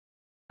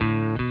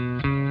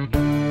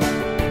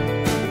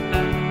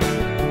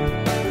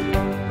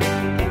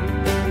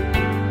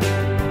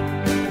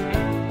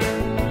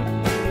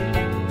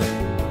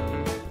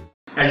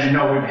you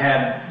know, we've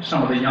had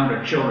some of the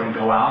younger children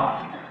go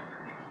out,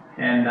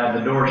 and the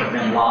doors have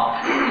been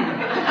locked.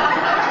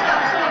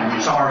 And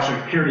we saw our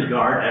security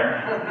guard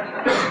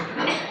there.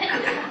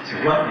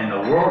 So what in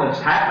the world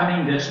is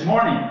happening this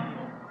morning?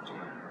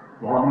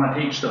 Well, I'm going to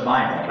teach the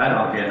Bible. That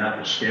ought to be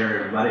enough to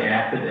scare everybody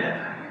half to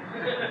death.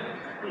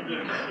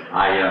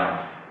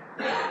 I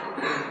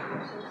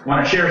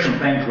want to share some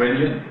things with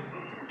you.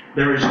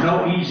 There is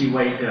no easy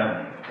way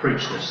to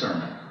preach this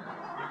sermon.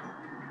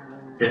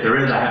 If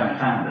there is, I haven't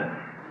found it.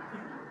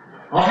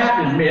 I'll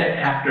have to admit,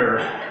 after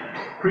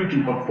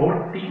preaching for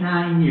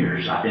 49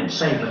 years, I've been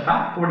saved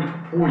about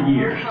 44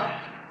 years,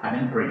 I've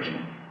been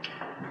preaching.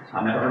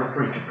 I've never heard a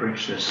preacher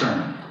preach this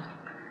sermon.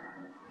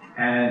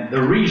 And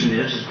the reason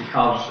is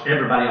because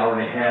everybody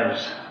already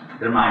has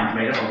their minds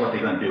made up of what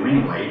they're going to do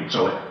anyway,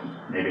 so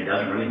maybe it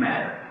doesn't really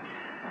matter.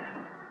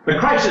 But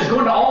Christ says, go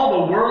into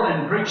all the world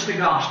and preach the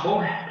gospel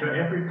to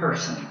every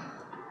person.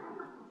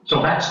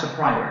 So that's the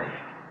priority.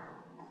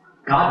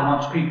 God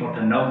wants people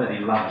to know that He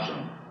loves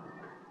them,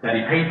 that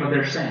He paid for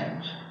their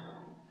sins.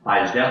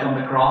 By His death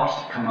on the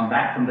cross, coming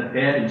back from the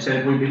dead, and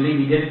said, if we believe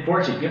He did it for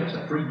us, He'd give us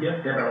a free gift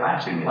of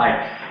everlasting life.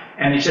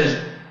 And He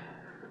says,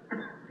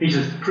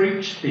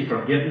 preach the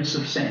forgiveness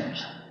of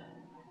sins.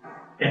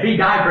 If He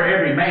died for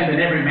every man,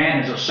 then every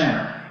man is a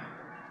sinner.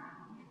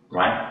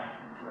 Right?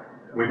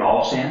 We've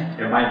all sinned.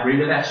 Everybody agree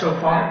to that so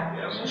far?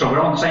 Yes. So we're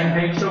on the same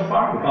page so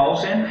far? We've all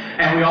sinned?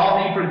 And we all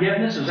need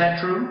forgiveness? Is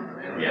that true?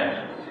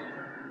 Yes.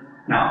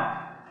 Now,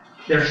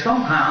 there's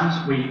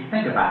sometimes we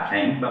think about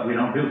things, but we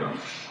don't do them.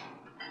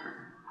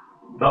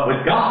 But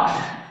with God,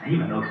 He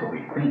even knows what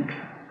we think.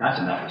 That's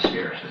enough to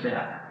scare us to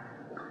death.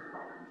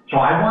 So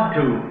I want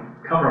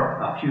to cover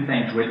a few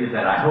things with you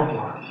that I hope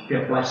will be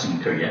a blessing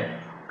to you.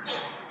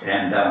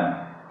 And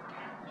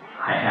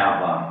I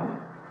have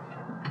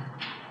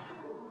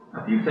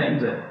a few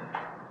things that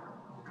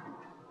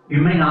you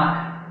may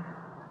not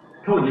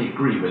totally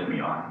agree with me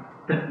on,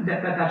 but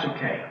that's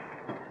okay.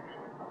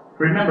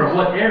 Remember,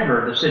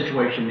 whatever the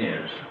situation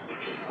is,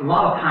 a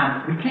lot of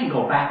times we can't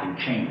go back and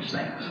change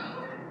things.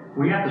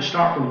 We have to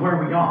start from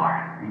where we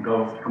are and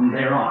go from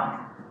there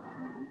on.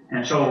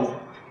 And so,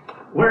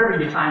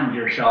 wherever you find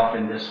yourself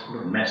in this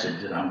little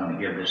message that I'm going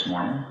to give this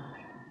morning,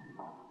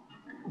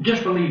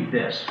 just believe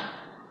this.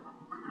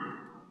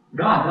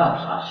 God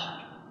loves us,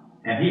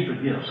 and He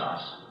forgives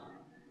us.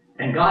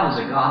 And God is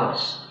a God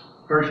of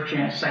first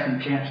chance,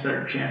 second chance,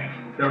 third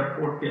chance, third,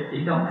 fourth, fifth.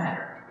 It don't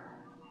matter.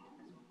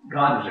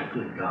 God is a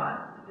good God.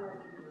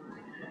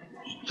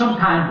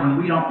 Sometimes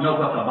when we don't know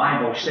what the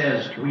Bible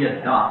says, we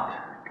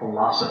adopt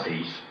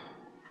philosophies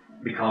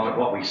because of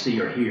what we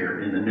see or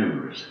hear in the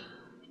news.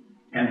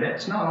 And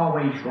that's not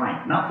always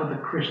right, not for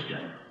the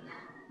Christian.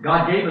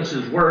 God gave us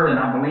His Word, and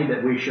I believe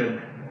that we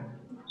should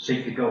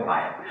seek to go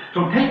by it.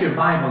 So take your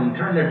Bible and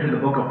turn there to the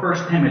book of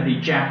 1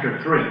 Timothy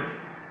chapter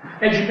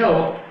 3. As you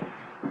know,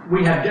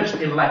 we have just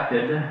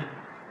elected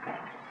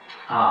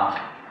an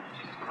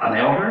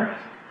elder,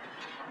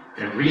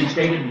 and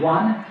reinstated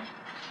one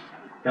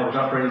that was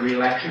up for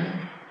re-election,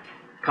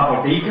 a couple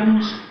of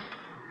deacons.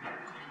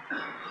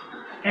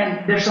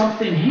 And there's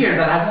something here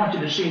that I want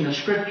you to see in the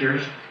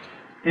Scriptures,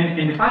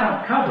 and if I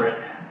don't cover it,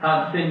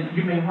 then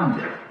you may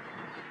wonder.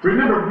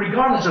 Remember,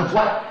 regardless of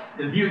what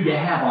the view you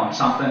have on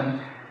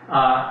something,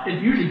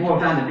 it usually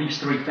boils down to these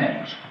three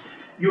things.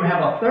 You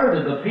have a third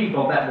of the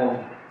people that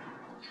will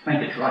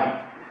think it's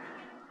right,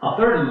 a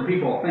third of the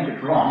people will think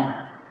it's wrong,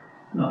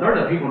 and a third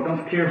of the people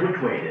don't care which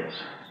way it is.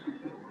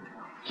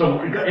 So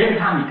every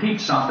time you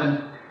teach something,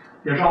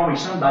 there's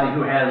always somebody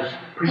who has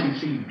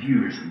preconceived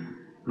views and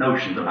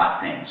notions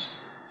about things.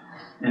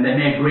 And they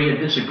may agree or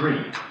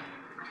disagree.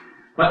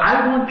 But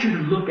I want you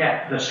to look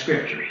at the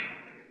Scriptures.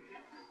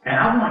 And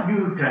I want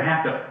you to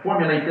have to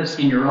formulate this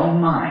in your own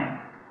mind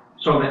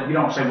so that you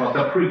don't say, well,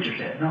 the preacher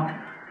said. No,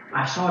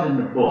 I saw it in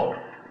the book,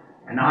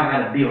 and now I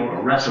got to deal or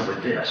wrestle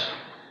with this.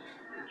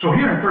 So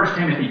here in 1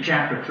 Timothy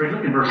chapter 3,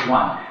 look in verse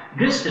 1.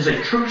 This is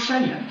a true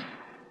saying.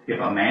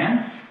 If a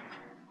man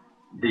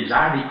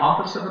desire the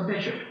office of a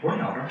bishop or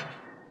an elder,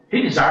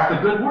 he desireth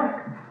the good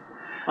work.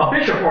 A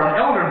bishop or an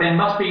elder then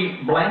must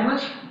be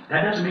blameless.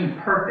 That doesn't mean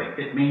perfect.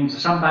 It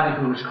means somebody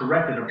who has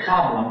corrected a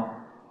problem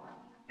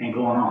and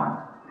going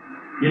on.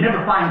 You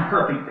never find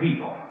perfect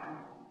people.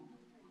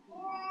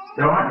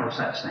 There aren't no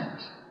such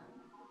things.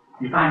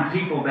 You find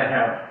people that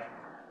have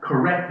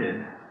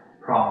corrected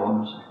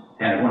problems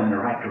and are going in the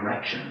right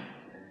direction.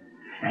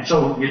 And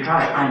so you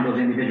try to find those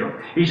individuals.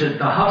 He says,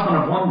 the husband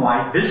of one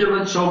wife,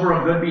 vigilant, sober,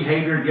 of good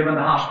behavior, given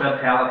the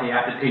hospitality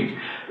apt to teach.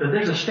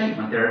 There's a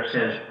statement there that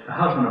says, the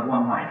husband of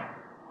one wife.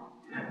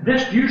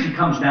 This usually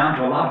comes down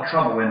to a lot of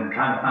trouble in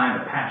trying to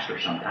find a pastor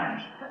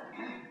sometimes.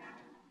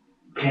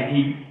 Can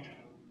he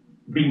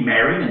be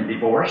married and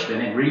divorced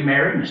and then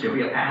remarried and still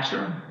be a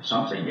pastor?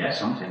 Some say yes,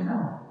 some say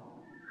no.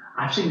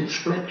 I've seen it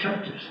split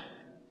churches.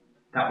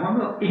 That one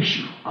little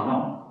issue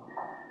alone.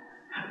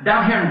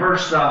 Down here in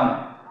verse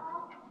 12,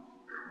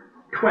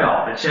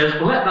 it says,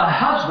 let the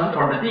husband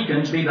or the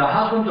deacons be the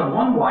husbands of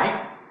one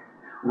wife,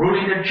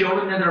 ruling their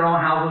children in their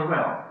own house as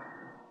well.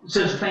 It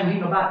says the same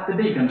thing about the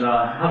deacons,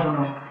 husband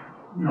of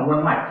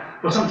one might.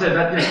 Well, some say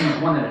that just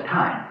means one at a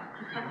time.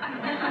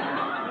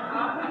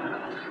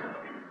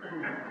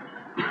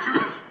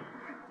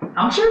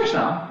 I'm serious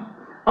now.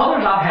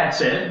 Others I've had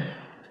said,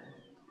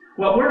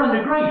 well, we're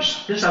under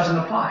grace. This doesn't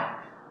apply.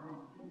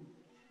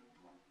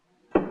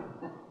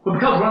 Well,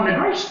 because we're under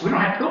grace, we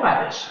don't have to go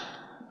by this.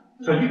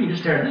 So you can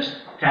just tear this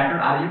chapter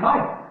out of your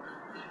Bible.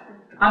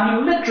 I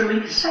mean,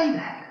 literally say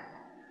that.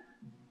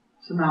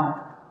 So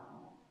now,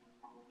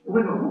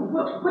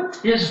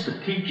 what is the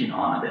teaching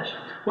on this?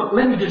 Well,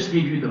 let me just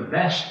give you the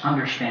best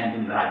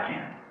understanding that I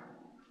can.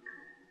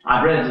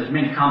 I've read as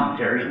many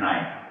commentaries, and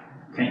I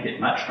can't get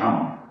much from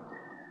them.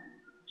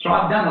 So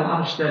I've done a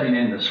lot of studying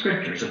in the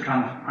Scriptures of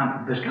trying to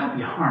find, there's got to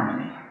be a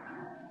harmony.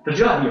 There's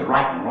got to be a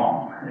right and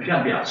wrong. There's got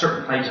to be a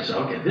certain place that says,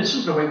 okay, this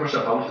is the way we're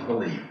supposed to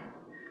believe.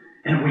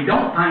 And if we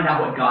don't find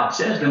out what God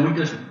says, then we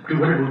just do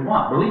whatever we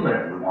want, believe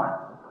whatever we want.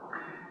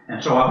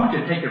 And so I want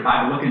you to take your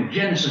Bible, look in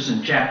Genesis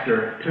in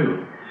chapter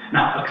 2.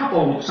 Now, a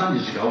couple of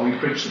Sundays ago, we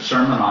preached a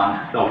sermon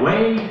on the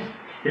way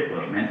it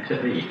was meant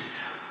to be.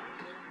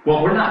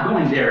 Well, we're not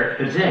going there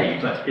today,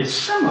 but it's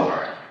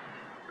similar.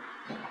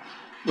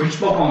 We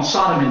spoke on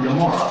Sodom and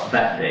Gomorrah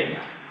that day.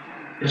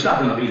 It's not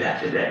going to be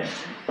that today.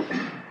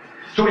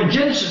 So in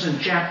Genesis in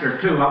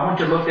chapter 2, I want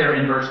you to look there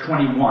in verse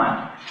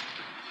 21.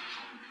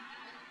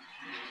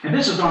 And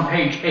this is on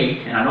page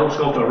 8, and I know it's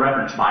go to a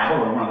reference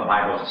Bible, or one of the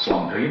Bibles that's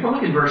loaned to you, but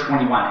look in verse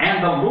 21.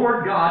 And the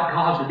Lord God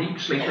caused a deep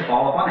sleep to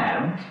fall upon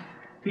Adam.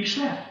 He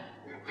slept.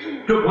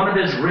 Took one of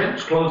his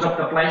ribs, closed up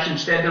the flesh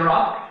instead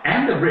thereof,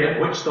 and the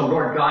rib which the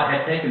Lord God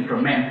had taken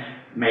from man,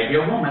 made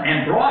a woman,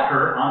 and brought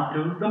her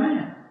unto the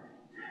man.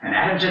 And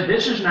Adam said,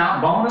 This is now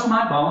bone of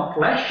my bone,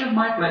 flesh of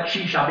my flesh,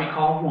 she shall be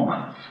called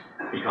woman,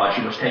 because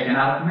she was taken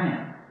out of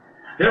man.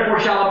 Therefore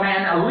shall a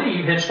man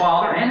leave his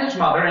father and his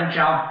mother, and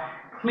shall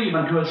cleave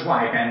unto his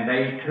wife, and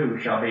they two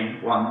shall be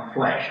one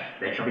flesh.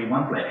 They shall be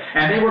one flesh.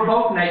 And they were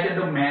both naked,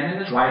 the man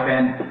and his wife,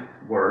 and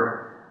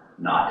were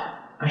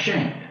not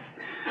ashamed.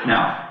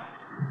 Now,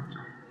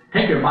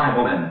 take your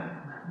Bible and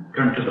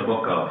turn to the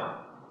book of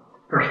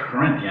 1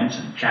 Corinthians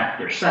in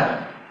chapter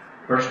 7.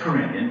 1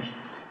 Corinthians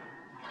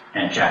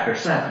and chapter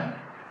 7.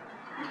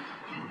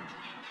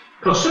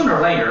 Because sooner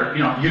or later,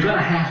 you're going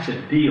to have to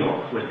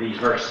deal with these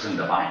verses in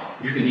the Bible.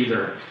 You can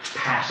either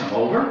pass them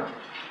over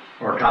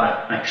or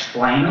try to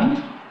explain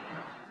them,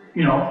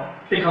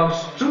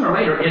 because sooner or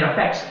later it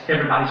affects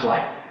everybody's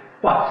life.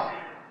 What?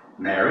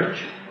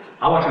 Marriage.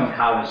 I wasn't going to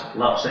call this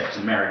love, sex,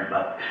 and marriage,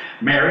 but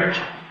marriage,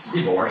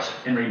 divorce,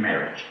 and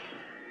remarriage.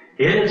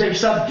 It is a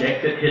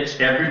subject that hits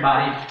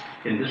everybody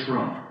in this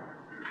room.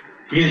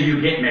 Either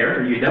you get married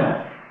or you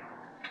don't.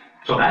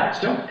 So that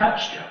still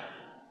touched you.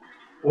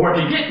 Or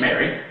if you get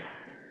married,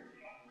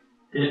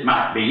 it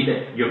might be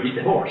that you'll get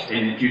divorced.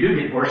 And if you do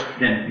get divorced,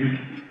 then you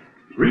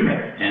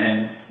remarry. And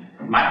then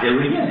might do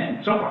it again,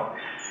 and so forth.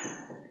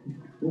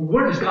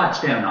 Where does God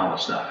stand on all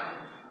this stuff?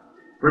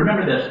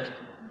 Remember this.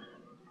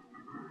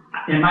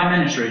 In my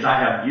ministries, I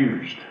have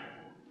used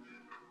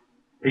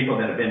people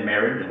that have been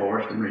married,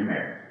 divorced, and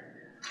remarried.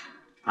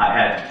 I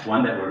had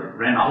one that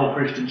ran a whole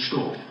Christian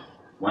school.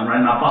 One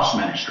ran a bus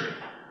ministry.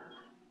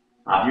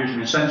 I've used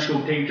them as Sunday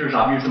school teachers.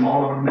 I've used them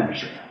all over the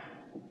ministry.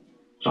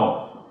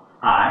 So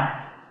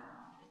I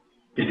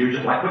can do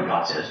just like what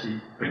God says. He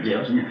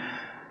forgives.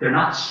 They're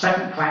not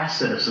second-class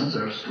citizens.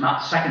 They're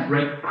not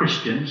second-rate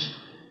Christians.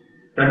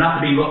 They're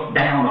not to be looked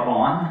down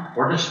upon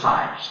or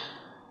despised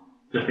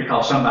just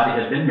because somebody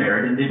has been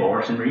married and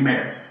divorced and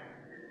remarried.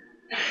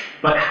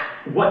 But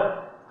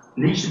what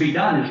needs to be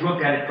done is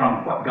look at it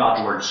from what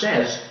God's Word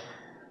says,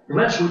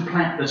 lest we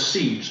plant the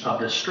seeds of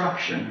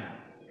destruction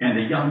in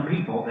the young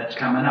people that's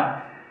coming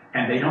up,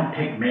 and they don't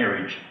take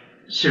marriage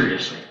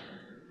seriously.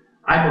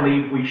 I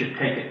believe we should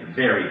take it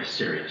very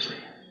seriously.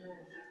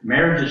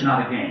 Marriage is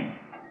not a game.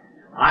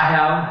 I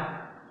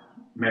have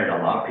married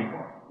a lot of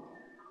people.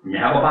 When you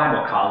have a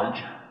Bible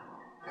college,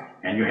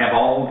 and you have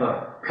all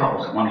the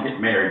couples that want to get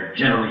married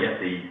generally at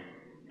the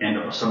end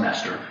of a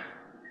semester,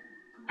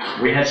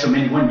 we had so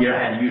many one year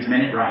I had to use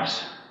minute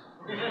rice.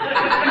 And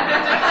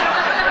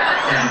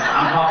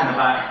I'm talking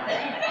about,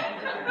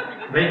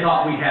 they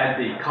thought we had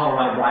the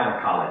Colorado Bible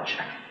College,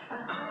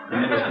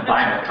 and it was the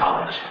Bible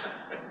College.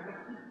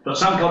 But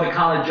some go to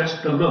college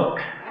just to look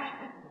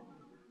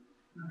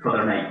for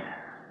their mate.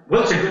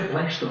 Well, it's a good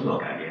place to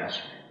look, I guess.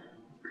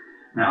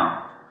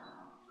 Now,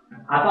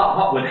 I thought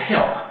what would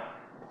help,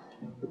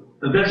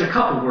 there's a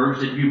couple words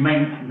that you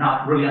may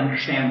not really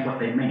understand what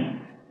they mean.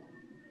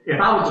 If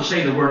I was to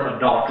say the word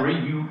adultery,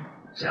 you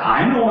say,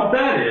 I know what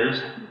that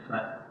is.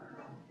 But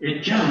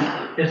it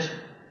generally is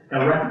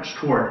a reference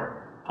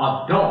toward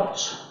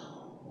adults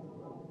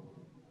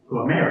who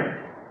are married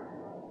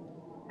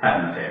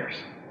having affairs,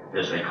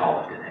 as they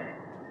call it today.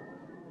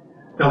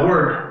 The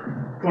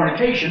word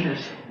fornication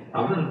is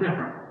a little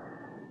different.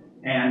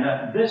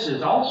 And this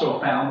is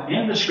also found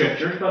in the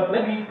Scriptures, but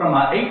let me from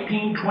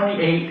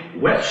 1828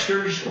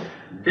 Webster's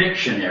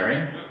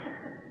Dictionary.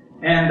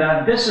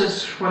 And this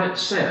is what it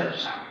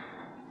says.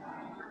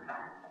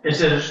 It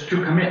says,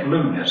 to commit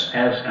lewdness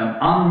as an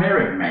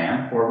unmarried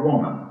man or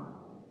woman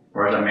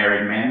or as a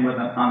married man with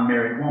an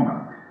unmarried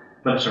woman.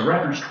 But it's a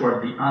reference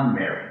toward the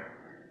unmarried.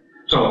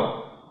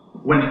 So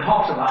when it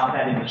talks about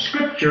that in the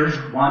Scriptures,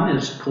 one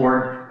is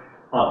toward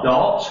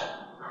adults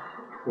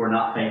who are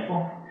not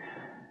faithful,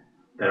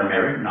 that are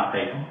married, not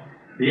faithful.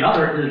 The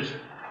other is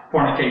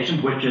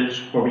fornication, which is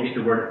where we get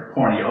the word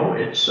porneo.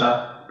 It's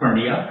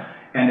pornea,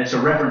 and it's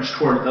a reference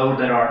toward those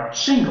that are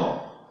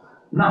single,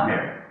 not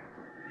married.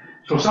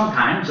 So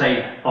sometimes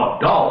a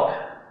adult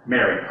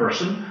married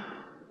person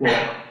will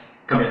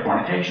commit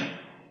fornication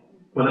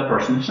with a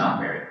person that's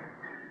not married.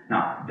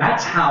 Now,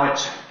 that's how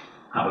it's,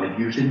 I believe,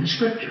 used in the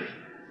Scriptures.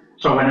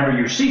 So whenever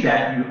you see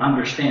that, you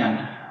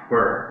understand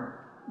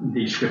where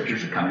these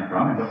Scriptures are coming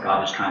from and what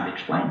God is trying to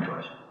explain to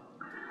us.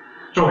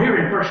 So here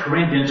in 1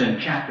 Corinthians in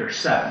chapter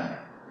 7,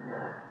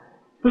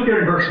 look there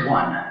in verse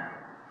 1.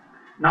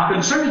 Now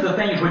concerning the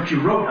things which you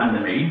wrote unto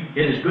me,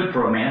 it is good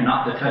for a man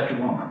not to touch a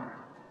woman.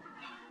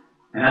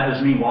 And that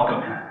doesn't mean walk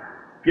up and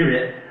give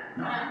it.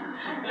 No.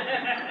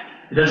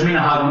 It doesn't mean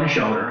a hug on the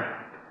shoulder.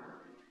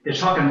 It's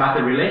talking about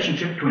the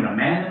relationship between a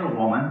man and a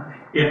woman.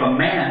 If a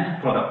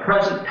man, for the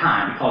present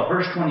time, because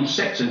verse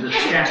 26 in this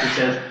chapter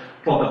says,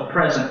 for the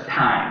present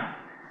time.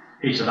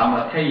 He says, I'm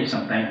going to tell you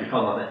some things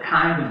because of the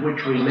time in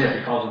which we live,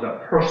 because of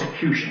the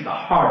persecution, the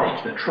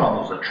heartaches, the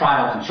troubles, the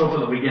trials, and so forth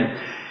that we get.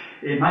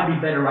 It might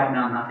be better right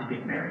now not to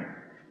get married.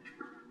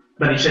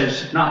 But he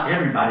says, not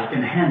everybody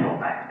can handle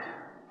that.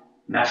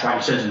 And that's why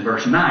he says in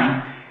verse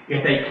 9,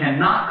 if they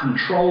cannot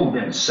control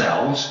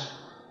themselves,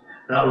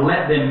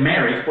 let them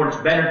marry, for it's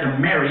better to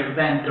marry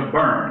than to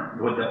burn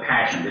with the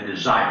passion, the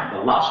desire,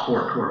 the lust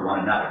toward one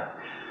another.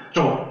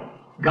 So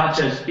God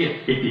says,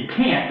 if you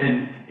can't,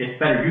 then it's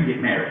better you get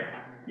married.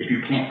 If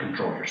you can't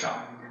control yourself,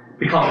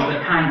 because of the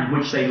time in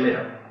which they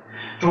live.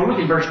 So look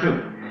at verse 2.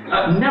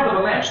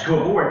 Nevertheless, to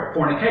avoid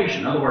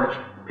fornication, in other words,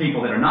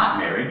 people that are not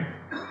married,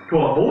 to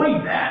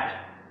avoid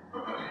that,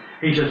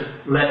 he says,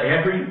 let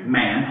every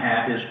man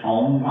have his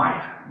own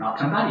wife, not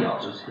somebody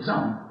else's, his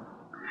own.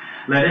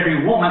 Let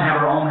every woman have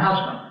her own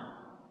husband.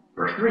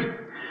 Verse 3.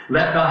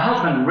 Let the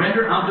husband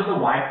render unto the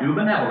wife due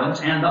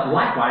benevolence, and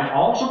likewise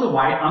also the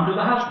wife unto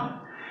the husband.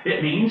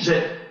 It means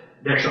that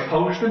they're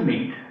supposed to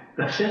meet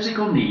the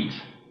physical needs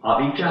of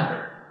each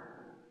other.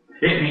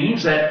 It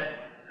means that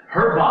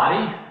her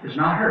body is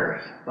not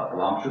hers, but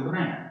belongs to the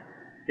man.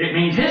 It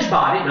means his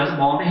body doesn't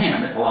belong to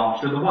him, it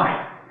belongs to the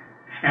wife.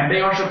 And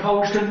they are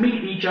supposed to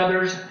meet each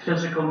other's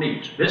physical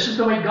needs. This is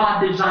the way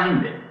God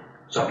designed it.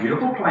 It's a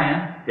beautiful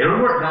plan. It'll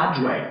work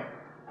God's way.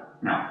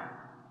 Now,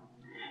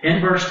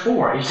 in verse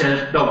 4, he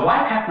says, the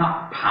wife hath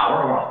not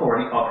power or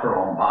authority of her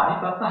own body,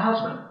 but the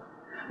husband.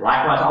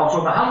 Likewise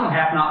also the husband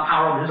hath not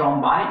power of his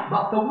own body,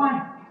 but the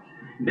wife.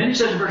 Then he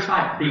says in verse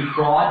 5,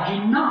 defraud ye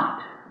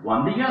not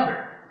one the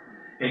other,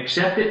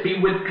 except it be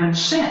with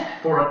consent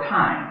for a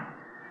time.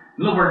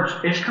 In other words,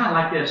 it's kind of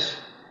like this.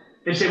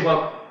 They say,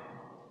 well,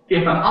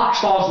 if an ox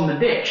falls in the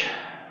ditch,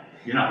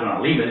 you're not going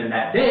to leave it in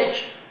that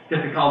ditch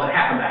just because it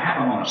happened to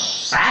happen on a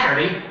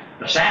Saturday,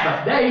 the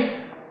Sabbath day.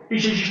 He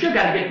says, you still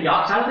got to get the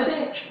ox out of the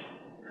ditch.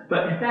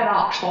 But if that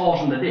ox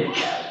falls in the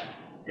ditch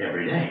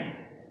every day,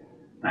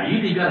 now you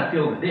either got to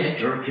fill the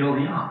ditch or kill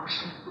the ox.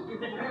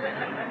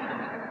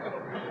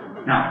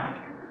 Now,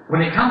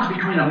 when it comes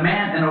between a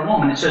man and a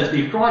woman, it says,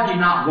 defraud ye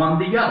not one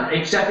the other,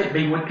 except it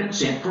be with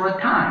consent for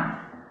a time,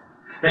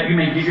 that you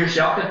may give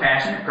yourself to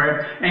fasting and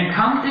prayer, and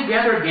come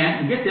together again,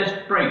 and get this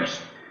phrase,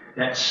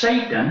 that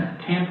Satan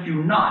tempt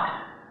you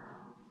not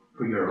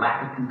for your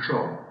lack of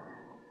control.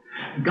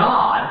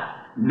 God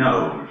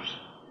knows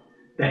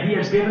that He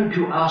has given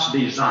to us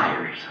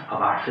desires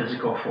of our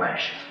physical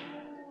flesh.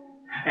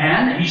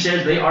 And He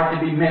says they are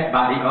to be met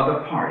by the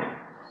other party.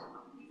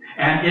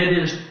 And it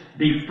is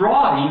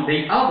defrauding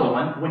the other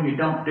one when you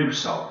don't do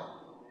so.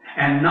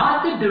 And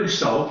not to do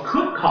so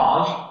could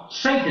cause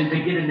Satan to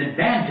get an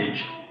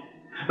advantage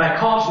by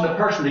causing the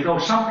person to go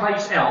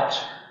someplace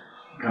else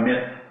and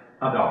commit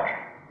adultery.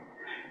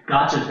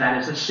 God says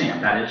that is a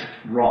sin. That is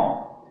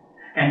wrong.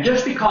 And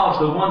just because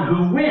the one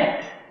who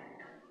went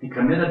and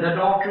committed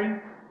adultery,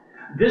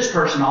 this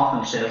person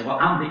often says, well,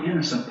 I'm the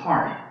innocent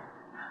party.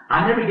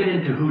 I never get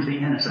into who's the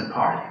innocent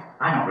party.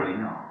 I don't really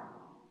know.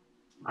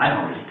 I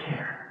don't really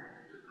care.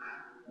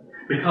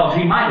 Because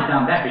he might have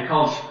done that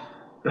because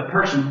the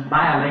person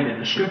violated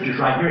the Scriptures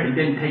right here and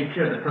didn't take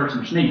care of the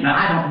person's needs. Now,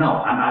 I don't know.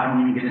 I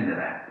don't even get into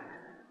that.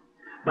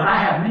 But I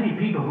have many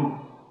people who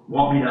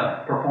want me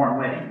to perform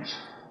weddings.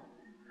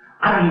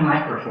 I don't even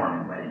like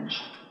performing weddings.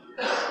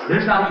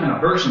 There's not even a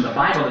verse in the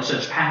Bible that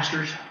says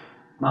pastors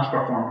must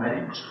perform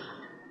weddings.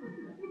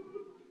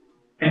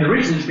 And the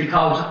reason is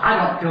because I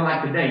don't feel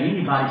like today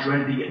anybody's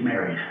ready to get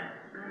married.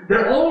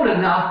 They're old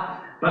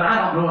enough, but I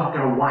don't know if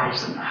they're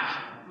wise enough.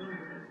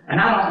 And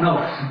I don't know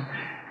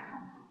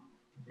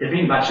if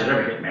anybody should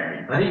ever get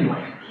married. But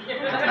anyway,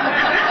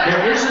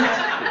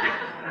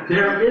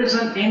 there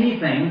isn't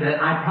anything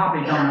that I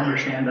probably don't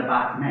understand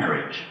about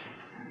marriage.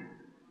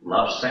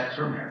 Love, sex,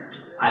 or marriage.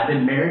 I've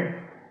been married.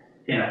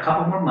 In a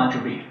couple more months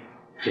will be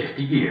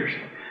 50 years.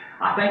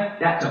 I think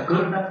that's a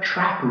good enough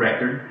track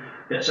record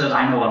that says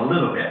I know a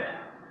little bit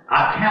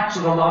I've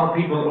counseled a lot of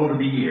people over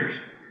the years.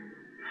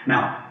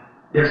 Now,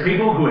 there's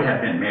people who have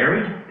been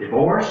married,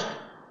 divorced,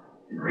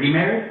 and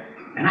remarried,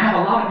 and I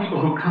have a lot of people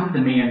who come to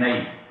me and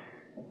they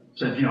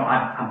said, you know,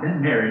 I've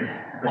been married,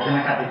 but then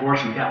I got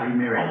divorced and got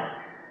remarried.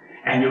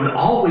 And you would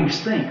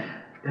always think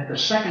that the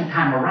second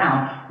time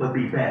around would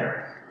be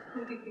better.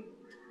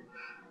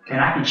 And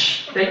I can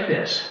state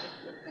this.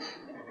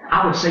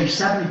 I would say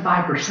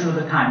 75% of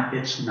the time,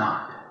 it's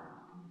not.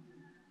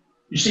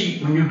 You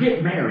see, when you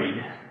get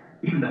married,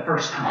 even the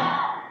first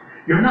time,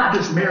 you're not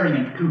just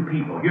marrying two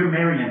people. You're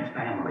marrying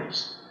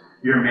families.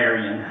 You're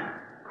marrying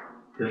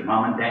his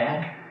mom and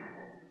dad,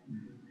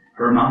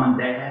 her mom and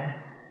dad,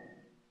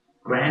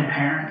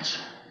 grandparents.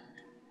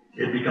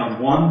 It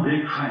becomes one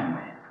big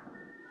family.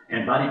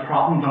 And buddy,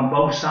 problems on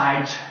both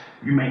sides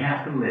you may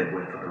have to live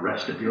with for the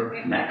rest of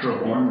your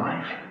natural-born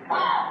life.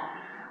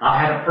 I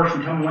had a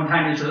person tell me one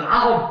time, he says,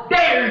 "How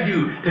dare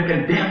you to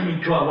condemn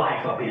me to a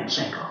life of being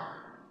single?"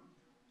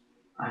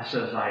 I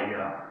says, I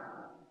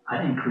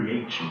didn't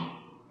create you.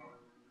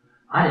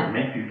 I didn't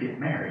make you get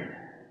married.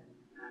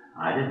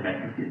 I didn't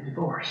make you get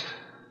divorced.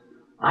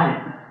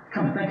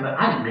 Come to think of it,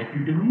 I didn't make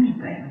you do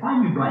anything. Why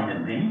are you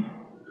blaming me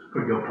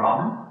for your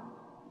problem?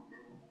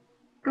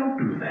 Don't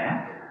do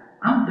that.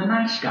 I'm the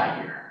nice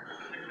guy here.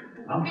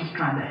 I'm just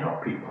trying to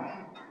help people.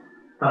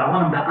 But I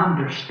want them to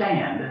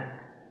understand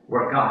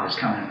where God is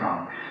coming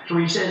from. So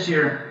he says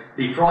here,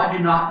 defraud you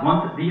not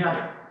one the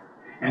other.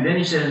 And then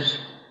he says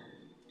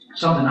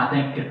something I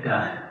think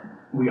that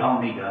we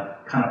all need to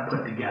kind of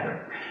put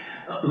together.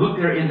 Look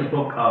there in the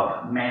book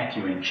of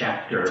Matthew in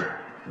chapter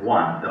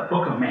 1. The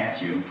book of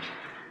Matthew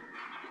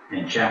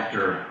in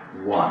chapter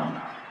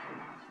 1.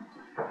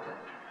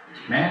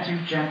 Matthew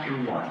chapter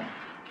 1.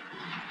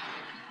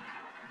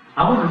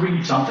 I want to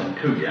read something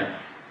to you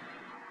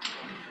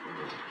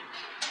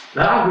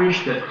that I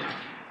wish that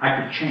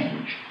I could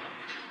change,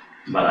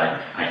 but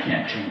I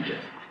can't change it.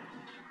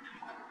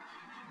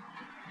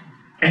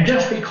 And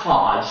just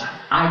because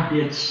I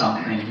did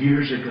something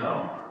years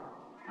ago,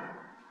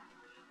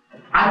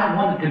 I don't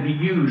want it to be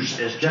used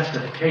as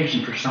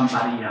justification for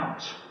somebody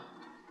else.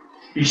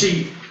 You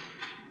see,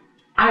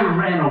 I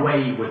ran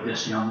away with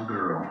this young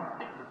girl.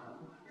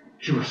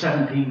 She was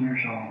 17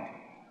 years old.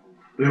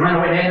 We ran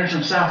away to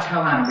Anderson, South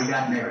Carolina. We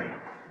got married.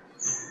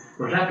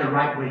 Was that the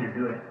right way to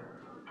do it?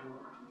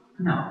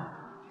 No.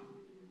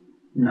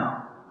 No.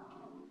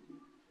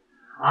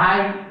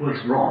 I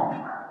was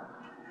wrong.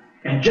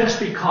 And just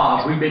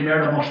because we've been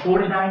married almost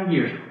 49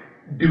 years,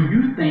 do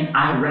you think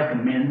I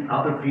recommend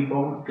other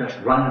people just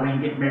run away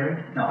and get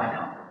married? No, I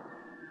don't.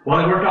 Well,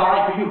 it worked all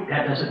right for you.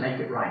 That doesn't make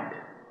it right.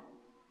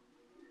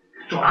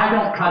 So I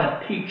don't try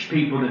to teach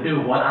people to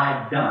do what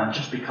I've done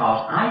just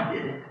because I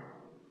did it.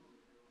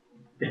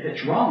 If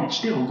it's wrong, it's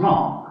still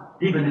wrong,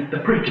 even if the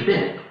preacher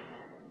did it.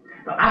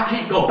 But I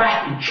can't go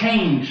back and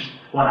change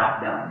what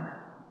I've done.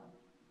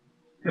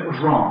 It was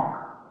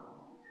wrong.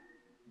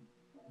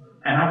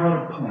 And I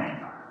wrote a poem.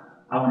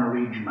 I want to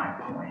read you my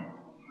poem.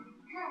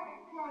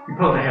 You're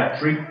supposed to have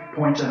 3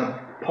 points in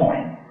a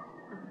poem.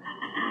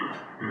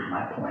 Here's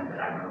my poem that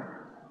I wrote.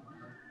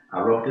 I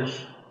wrote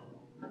this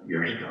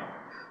years ago.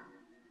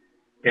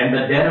 In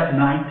the dead of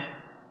night,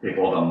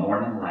 before the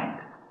morning light,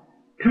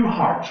 2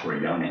 hearts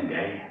were young and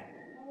gay.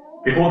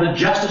 Before the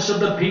justice of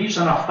the peace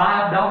on a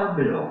 $5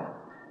 bill,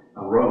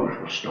 a rose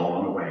was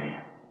stolen away.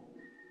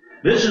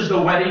 This is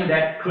the wedding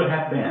that could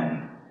have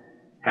been,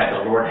 had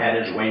the Lord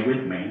had his way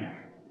with me,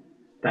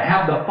 to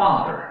have the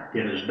father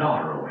give his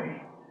daughter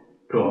away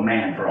to a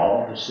man for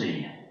all to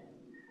see.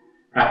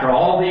 After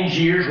all these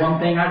years, one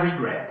thing I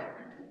regret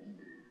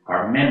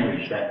are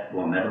memories that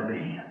will never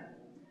be.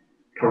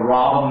 To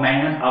rob a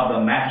man of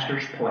the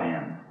master's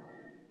plan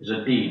is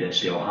a deed that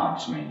still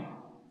haunts me.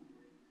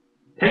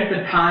 Take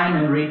the time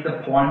and read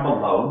the poem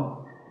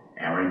below,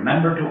 and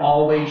remember to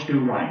always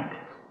do right.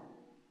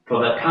 For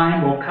the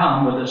time will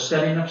come with the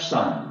setting of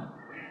sun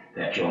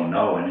that you'll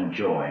know and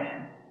enjoy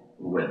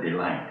with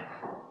delight.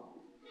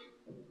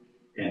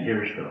 And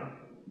here's the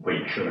way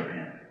it should have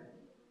been.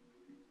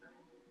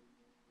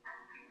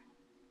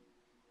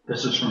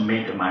 This is from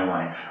me to my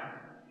wife,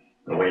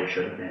 the way it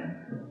should have been.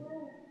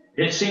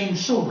 It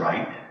seems so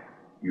right,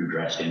 you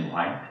dressed in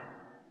white,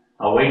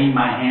 awaiting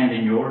my hand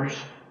in yours,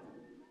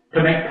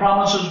 to make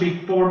promises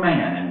before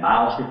man and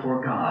vows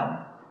before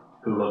God,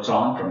 who looks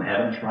on from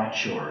heaven's bright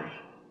shores.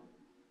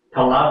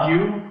 To love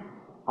you,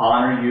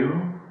 honor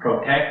you,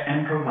 protect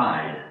and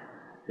provide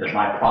is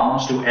my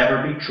promise to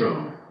ever be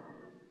true.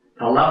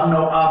 To love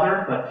no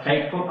other but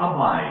faithful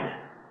abide,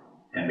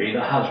 and be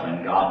the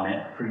husband God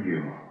meant for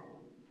you.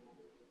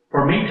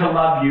 For me to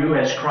love you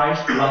as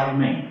Christ loved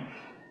me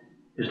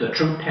is the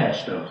true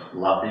test of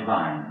love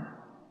divine.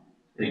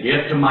 To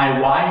give to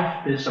my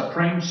wife this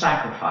supreme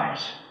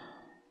sacrifice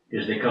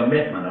is the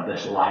commitment of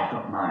this life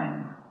of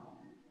mine.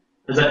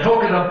 As a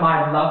token of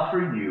my love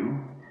for you,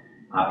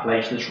 I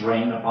place this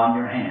ring upon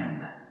your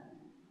hand,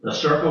 the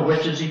circle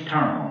which is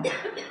eternal,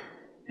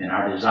 in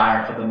our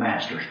desire for the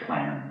Master's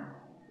plan.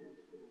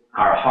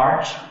 Our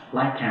hearts,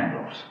 like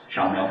candles,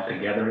 shall melt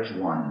together as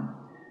one,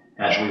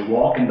 as we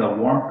walk in the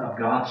warmth of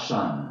God's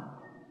sun,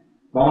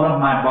 bone of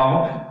my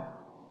bone,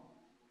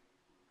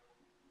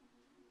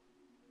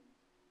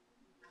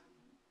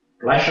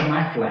 flesh of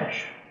my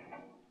flesh.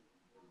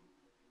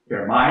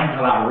 You're mine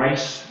till our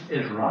race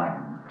is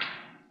run.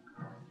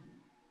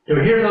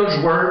 To hear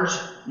those words,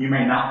 you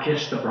may not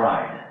kiss the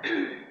bride.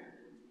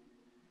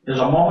 There's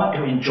a moment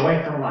to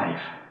enjoy for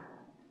life.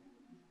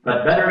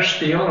 But better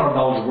still are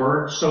those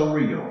words so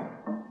real.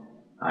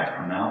 I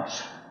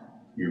pronounce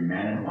you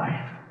man and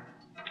wife.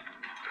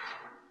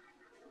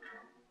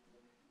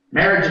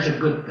 Marriage is a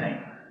good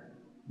thing.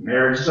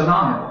 Marriage is an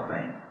honorable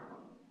thing.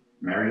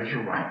 Marriage is a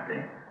right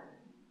thing.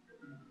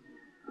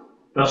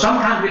 But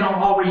sometimes we don't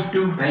always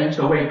do things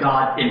the way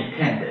God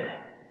intended.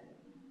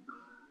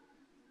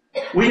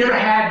 We never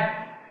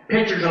had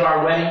pictures of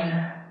our wedding.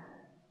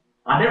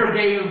 I never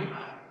gave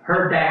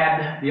her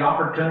dad the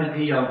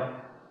opportunity of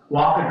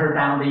walking her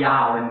down the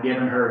aisle and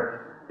giving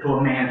her to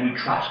a man he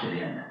trusted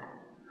in.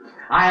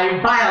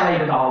 I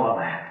violated all of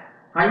that.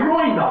 I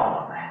ruined all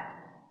of that.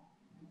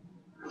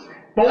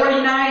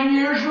 49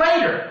 years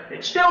later,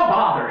 it still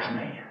bothers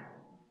me.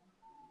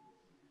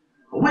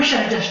 I wish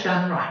I'd just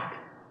done right.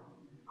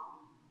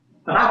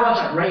 But I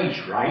wasn't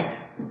raised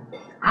right.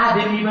 I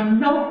didn't even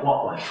know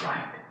what was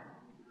right.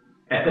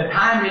 At the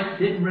time, it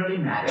didn't really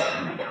matter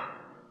to me.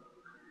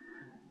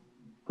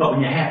 But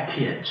when you have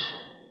kids,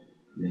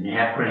 then you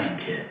have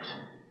grandkids,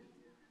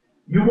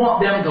 you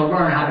want them to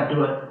learn how to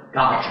do it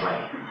God's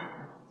way.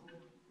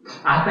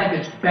 I think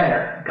it's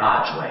better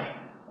God's way.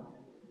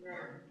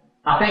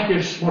 I think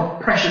there's more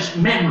precious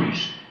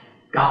memories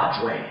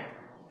God's way.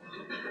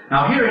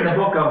 Now here in the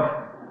book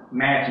of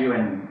Matthew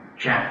in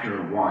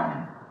chapter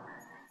 1,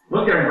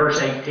 look there in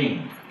verse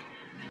 18.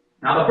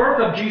 Now the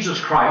birth of Jesus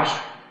Christ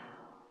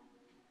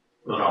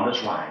was on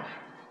this wise.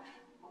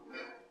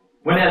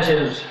 When as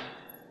his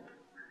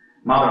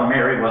mother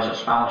Mary was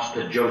espoused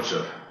to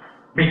Joseph,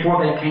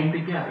 before they came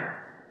together,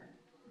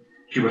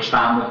 she was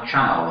found with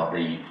child of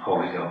the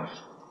Holy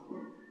Ghost.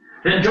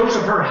 Then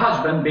Joseph, her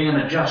husband, being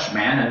a just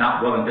man and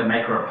not willing to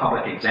make her a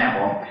public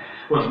example,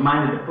 was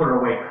minded to put her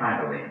away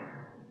privately.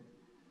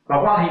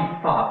 But while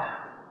he thought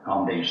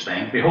on these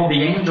things, behold,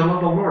 the angel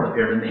of the Lord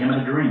appeared unto him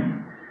in a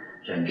dream,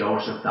 saying,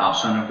 Joseph, thou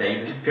son of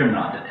David, fear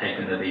not to take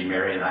unto thee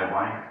Mary thy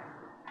wife,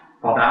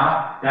 for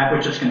that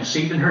which is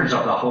conceived in her is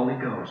of the Holy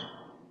Ghost.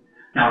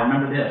 Now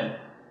remember this,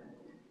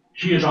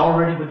 she is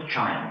already with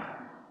child.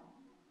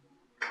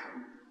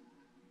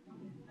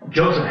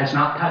 Joseph has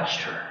not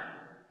touched her.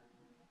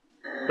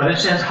 But it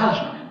says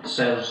husband, it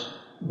says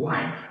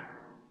wife.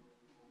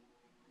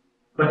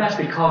 But that's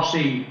because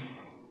the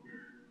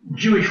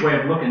Jewish way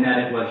of looking at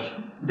it was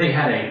they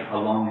had a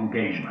long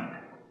engagement.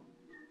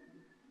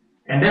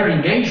 And their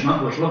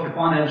engagement was looked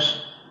upon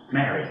as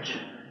marriage.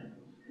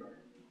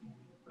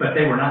 But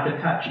they were not to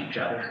touch each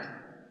other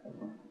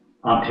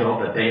until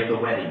the day of the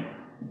wedding.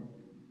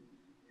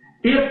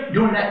 If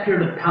during that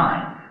period of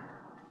time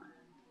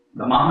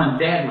the mom and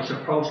dad were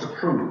supposed to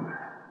prove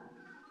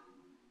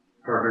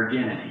her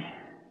virginity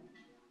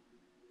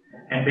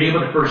and be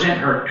able to present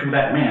her to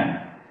that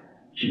man,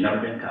 she'd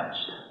never been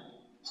touched.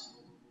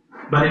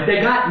 But if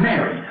they got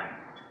married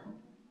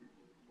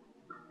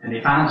and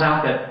he finds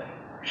out that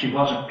she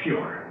wasn't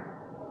pure,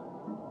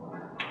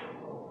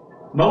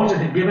 Moses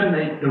had given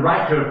the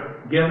right to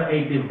give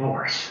a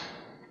divorce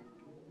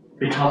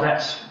because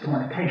that's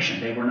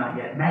fornication. They were not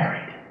yet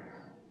married.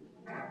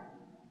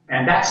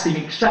 And that's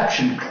the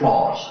exception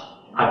clause,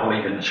 I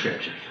believe, in the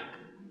Scriptures.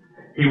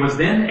 He was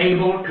then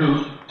able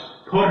to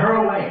put her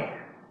away.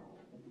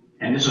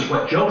 And this is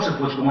what Joseph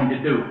was going to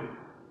do.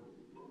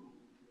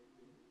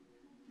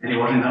 And he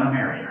wasn't going to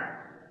marry her.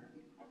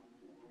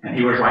 And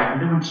he was right in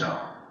doing so.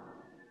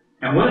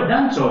 And would have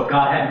done so if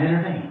God hadn't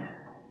intervened.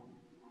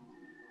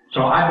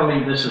 So I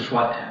believe this is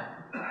what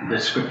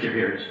this scripture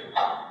here is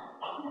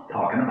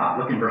talking about.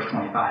 Look in verse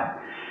 25.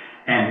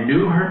 And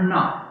knew her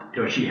not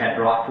till she had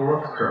brought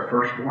forth her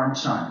firstborn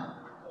son.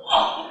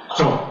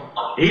 So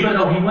even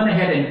though he went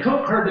ahead and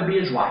took her to be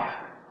his wife,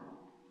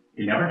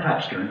 he never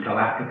touched her until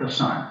after the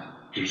son,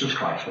 Jesus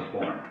Christ, was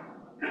born.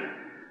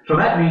 So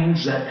that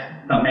means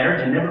that the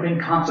marriage had never been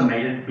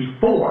consummated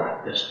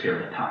before this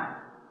period of time.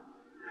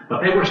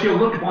 But they were still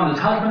looked upon as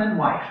husband and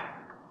wife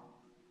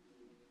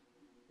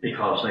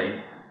because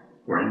they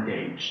were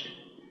engaged.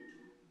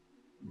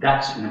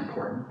 That's an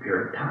important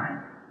period of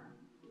time.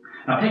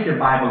 Now take your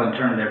Bible and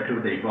turn there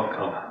to the book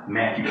of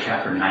Matthew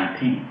chapter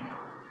 19.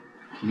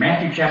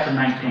 Matthew chapter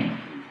 19.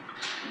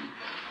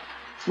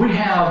 We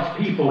have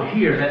people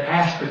here that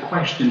ask the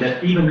question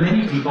that even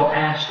many people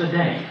ask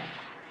today.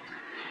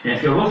 And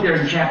if you look there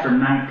in chapter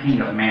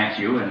 19 of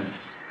Matthew and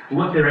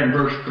look there in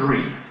verse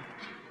 3.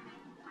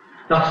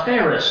 The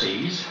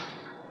Pharisees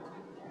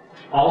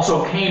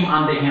also came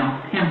unto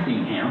him,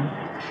 tempting him,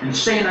 and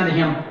saying unto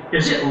him,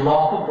 Is it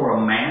lawful for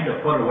a man to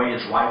put away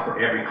his wife for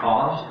every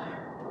cause?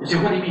 You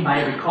say, what do you mean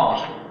by every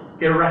cause?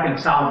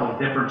 Irreconcilable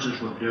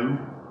differences would do,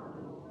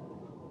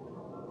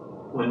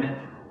 wouldn't it?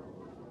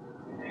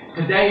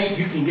 Today,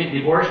 you can get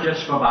divorced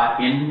just for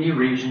about any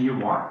reason you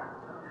want.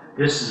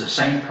 This is the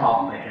same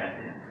problem they had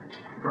then,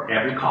 for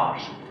every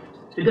cause.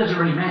 It doesn't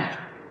really matter.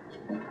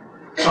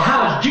 So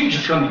how is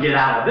Jesus going to get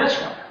out of this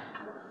one?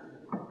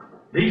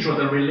 These were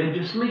the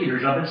religious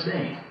leaders of his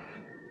day.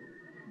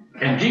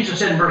 And Jesus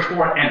said in verse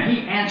 4, and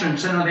he answered and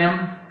said unto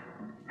them,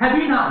 have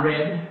you not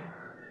read?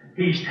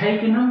 He's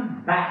taken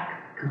them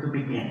back to the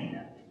beginning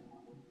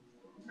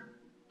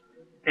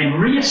and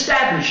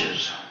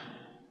reestablishes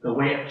the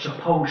way it's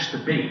supposed to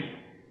be.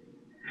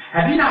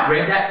 Have you not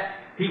read that?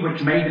 He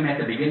which made them at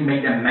the beginning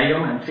made them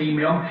male and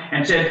female,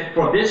 and said,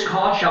 for this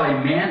cause shall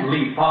a man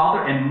leave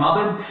father and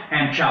mother,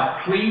 and shall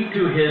cleave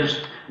to his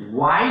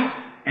wife,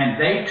 and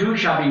they two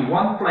shall be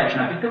one flesh.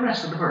 Now get the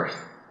rest of the verse.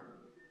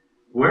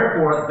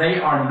 Wherefore they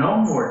are no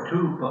more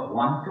two, but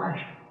one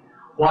flesh.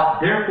 What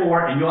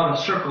therefore, and you ought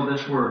to circle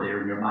this word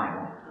there in your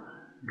Bible,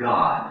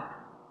 God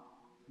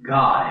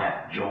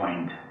hath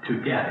joined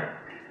together.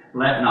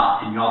 Let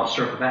not, and you ought to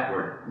circle that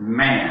word,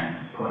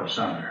 man put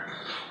asunder.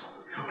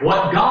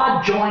 What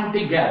God joined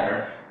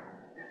together,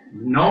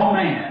 no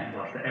man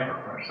was to ever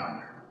put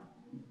asunder.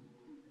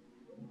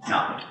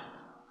 Now,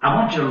 I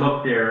want you to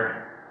look there.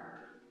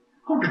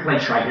 Hold your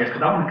place right here,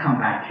 because I want to come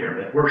back here.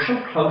 But we're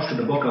so close to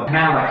the book of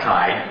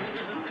Malachi.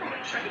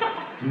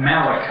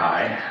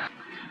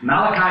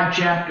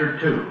 Malachi chapter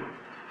 2.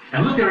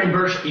 And look there in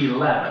verse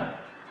 11.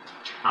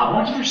 I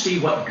want you to see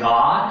what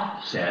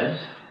God says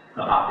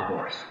about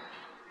divorce.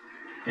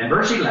 In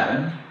verse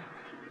 11,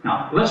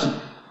 now listen,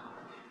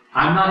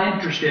 I'm not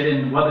interested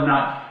in whether or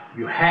not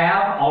you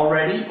have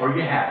already or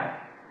you haven't.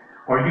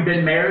 Or you've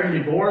been married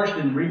and divorced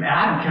and remarried.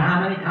 I don't care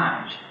how many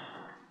times.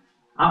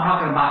 I'm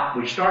talking about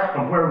we start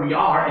from where we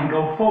are and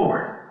go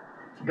forward.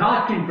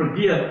 God can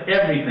forgive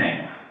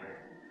everything.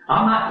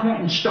 I'm not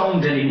pointing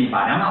stones at anybody.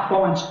 I'm not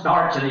throwing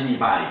darts at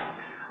anybody.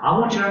 I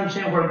want you to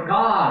understand where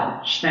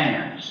God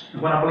stands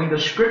and what I believe the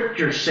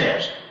Scripture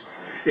says.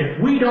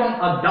 If we don't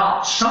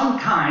adopt some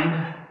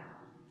kind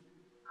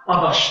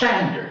of a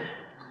standard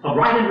of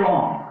right and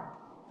wrong,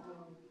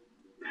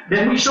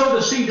 then we sow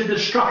the seed of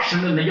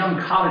destruction in the young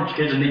college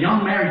kids and the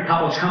young married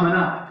couples coming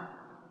up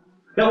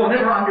that will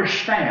never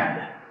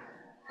understand.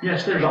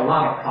 Yes, there's a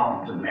lot of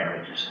problems in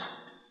marriages,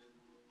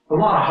 a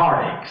lot of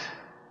heartaches.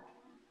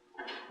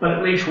 But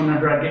at least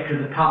whenever I get to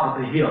the top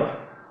of the hill,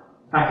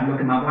 I can look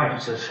at my wife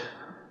and says,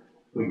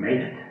 we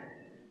made it.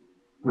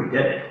 We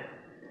did it.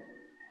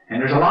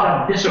 And there's a lot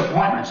of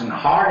disappointments and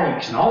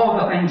heartaches and all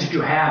the things that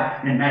you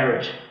have in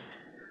marriage.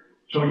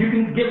 So you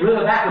can get rid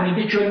of that when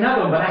you get you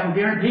another one, but I can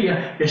guarantee you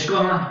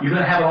you're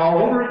gonna have it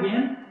all over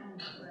again.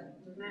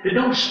 It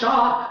don't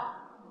stop.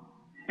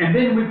 And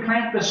then we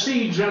plant the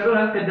seeds. If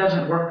it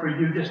doesn't work for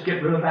you, just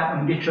get rid of that one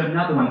and get you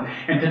another one.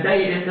 And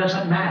today it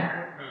doesn't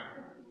matter,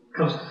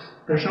 because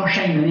there's no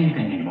shame in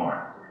anything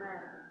anymore.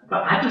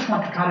 But I just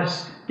want to try to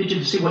get you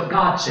to see what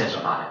God says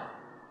about it.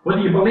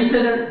 Whether you believe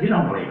it or you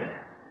don't believe it.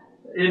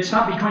 It's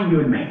not between you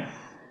and me.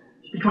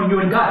 It's between you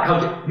and God,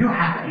 because you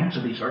have to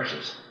answer these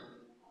verses.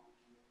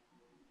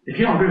 If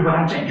you don't agree with what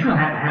I'm saying, you're going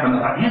to have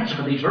another answer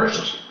for these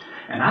verses.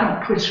 And I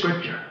don't twist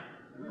Scripture.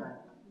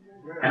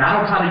 And I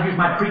don't try to use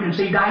my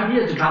preconceived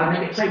ideas to try to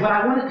make it say what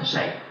I want it to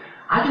say.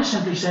 I just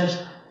simply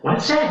says what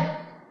it said.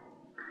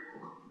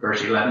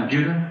 Verse 11,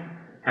 Judah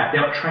hath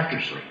dealt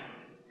treacherously,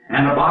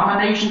 and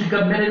abomination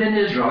committed in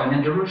Israel and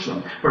in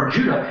Jerusalem. For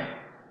Judah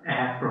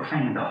hath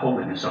profaned the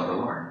holiness of the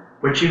Lord,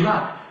 which he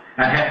loved,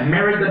 and hath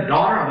married the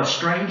daughter of a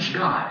strange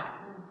god.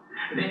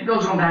 And then he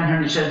goes on down here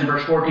and he says in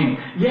verse 14,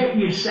 yet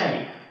ye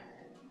say,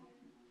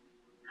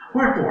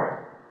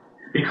 wherefore?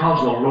 Because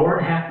the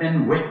Lord hath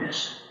been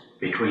witness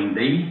between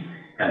thee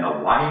and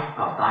the wife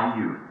of thy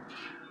youth.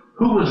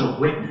 Who was a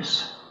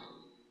witness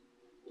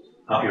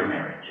of your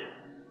marriage?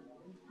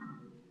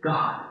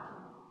 God.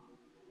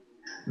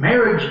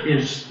 Marriage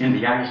is in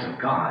the eyes of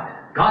God.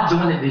 God's the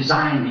one that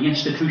designed the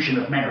institution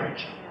of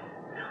marriage.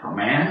 A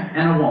man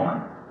and a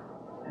woman.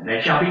 And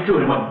they shall be two.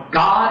 And what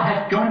God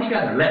hath joined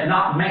together, let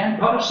not man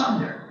put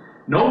asunder.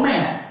 No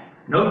man,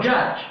 no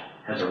judge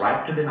has a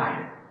right to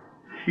divide it.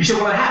 You say,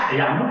 well, it happens.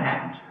 Yeah, I know it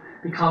happens.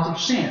 Because of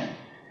sin.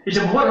 You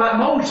say, well, what about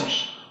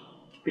Moses?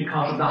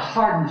 Because of the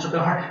hardness of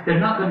their heart. They're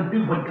not going to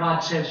do what God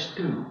says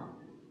to do.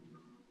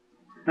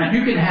 Now,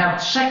 you can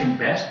have second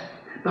best,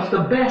 but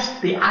the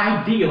best, the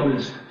ideal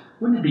is,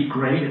 wouldn't it be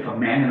great if a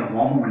man and a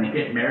woman, when they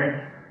get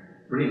married,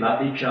 really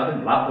loved each other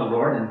and loved the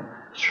Lord and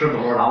served the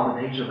Lord all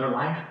the days of their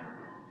life?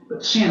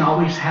 But sin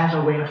always has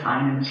a way of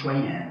finding its way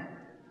in.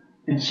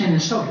 And sin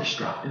is so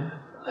destructive.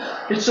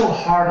 It's so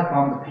hard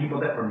upon the people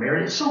that were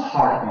married. It's so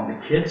hard upon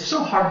the kids. It's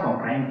so hard upon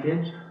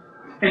grandkids.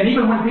 And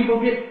even when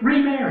people get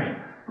remarried,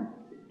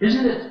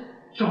 isn't it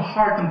so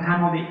hard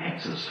sometimes on the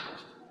exes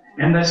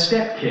and the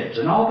stepkids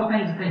and all the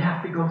things that they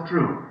have to go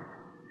through?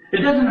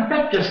 It doesn't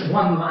affect just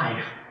one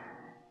life.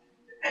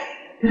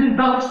 It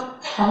envelops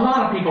a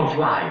lot of people's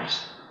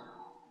lives.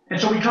 And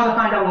so we try to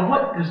find out, well,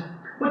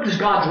 what does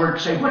God's Word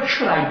say? What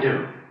should I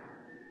do?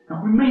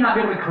 Now, we may not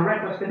be able to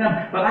correct what's been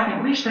done, but I can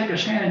at least take a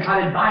stand and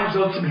try to advise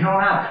those from here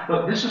on out.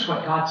 But this is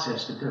what God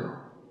says to do.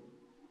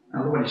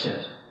 Now look what He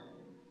says.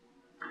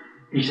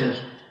 He says,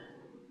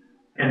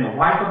 and the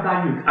wife of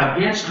thy youth,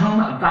 against whom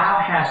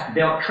thou hast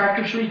dealt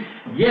treacherously,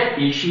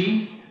 yet is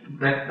she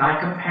thy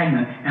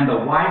companion, and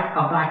the wife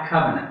of thy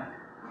covenant.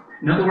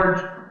 In other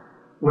words,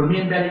 when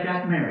me and Betty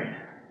got married,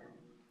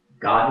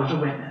 God was a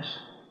witness.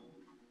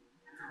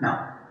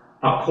 Now,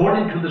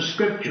 according to the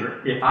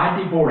Scripture, if I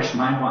divorce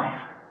my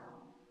wife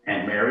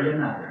and marry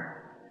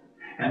another,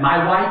 and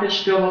my wife is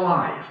still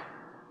alive,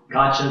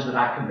 God says that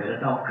I commit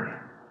adultery.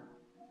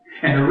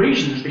 And the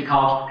reason is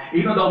because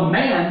even though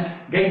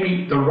man gave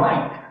me the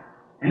right,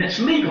 and it's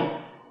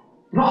legal,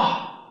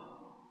 law,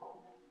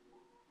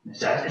 it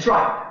says it's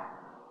right.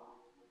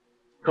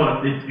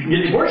 Because you can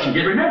get divorced and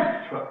get remarried.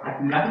 I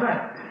can got the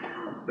right.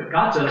 But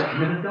God says I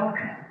committed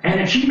adultery. And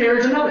if she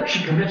marries another,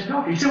 she commits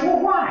adultery. You say, well,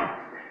 why?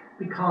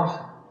 Because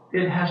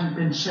it hasn't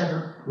been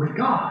severed with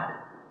God.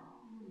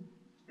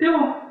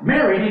 Still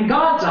married in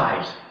God's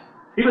eyes.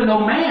 Even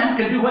though man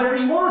can do whatever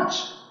he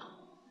wants.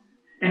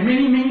 And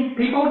many, many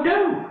people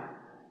do.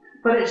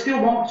 But it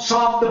still won't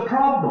solve the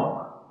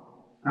problem.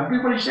 Now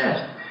look what he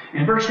says.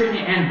 In verse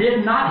 15, and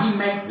did not he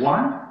make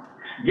one?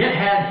 Yet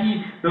had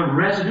he the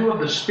residue of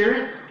the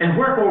Spirit, and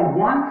wherefore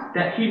one,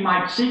 that he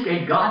might seek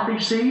a godly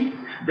seed?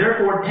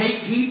 Therefore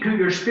take heed to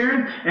your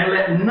spirit, and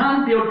let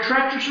none deal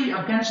treacherously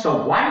against the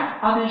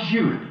wife of his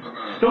youth.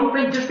 Don't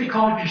think just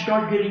because you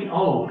start getting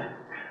old,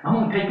 I'm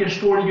going to take this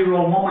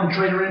 40-year-old woman and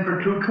trade her in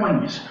for 2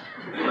 20s.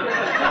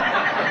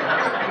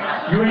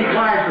 You ain't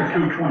wired for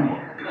 220.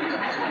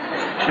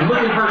 And look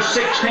at verse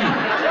 16.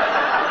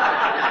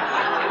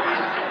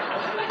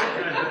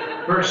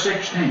 Verse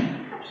 16.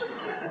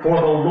 For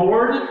the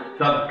Lord,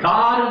 the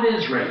God of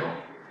Israel,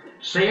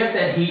 saith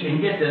that he, and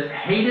get this,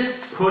 hateth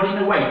putting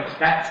away.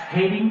 That's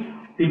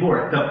hating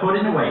divorce. The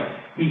putting away.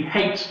 He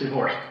hates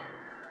divorce.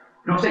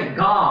 Don't say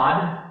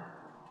God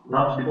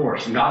loves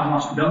divorce and God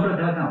wants to.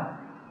 No.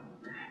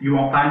 You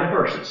won't find a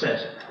verse that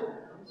says it.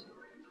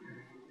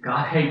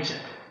 God hates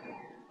it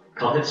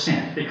because it's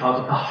sin, because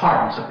of the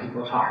hardness of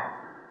people's heart.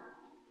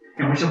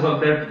 And we said, well,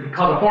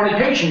 because of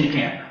fornication you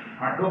can't.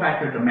 All right, go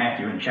back there to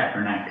Matthew in chapter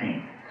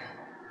 19.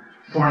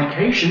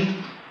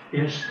 Fornication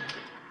is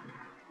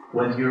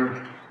when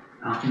you're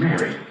not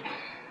married,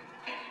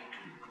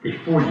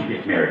 before you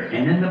get married,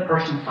 and then the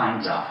person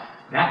finds out.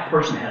 That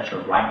person has the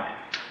right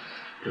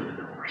to the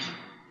divorce.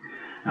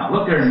 Now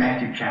look there in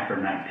Matthew chapter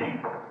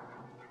 19.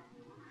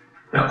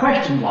 The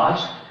question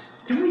was,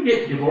 did we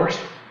get divorced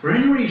for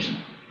any reason?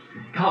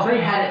 Because they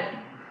had it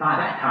by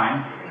that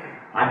time.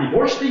 I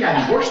divorced thee,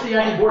 I divorced thee,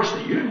 I divorced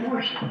thee. You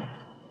divorced me.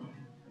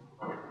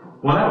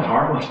 Well, that was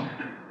hard, wasn't it?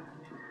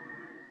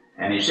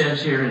 And he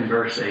says here in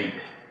verse 8,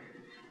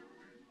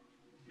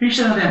 he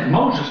said unto them,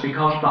 Moses,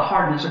 because of the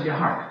hardness of your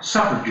heart,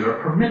 suffered you or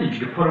permitted you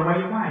to put away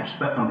your wives.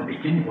 But from the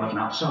beginning it was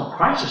not so.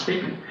 Christ is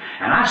speaking.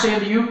 And I say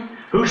unto you,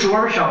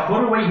 whosoever shall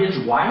put away his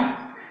wife,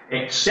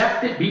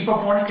 except it be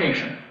for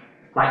fornication,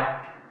 like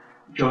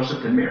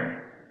Joseph and Mary,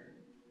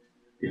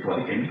 before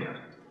they came together,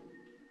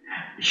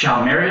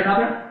 shall marry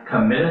another,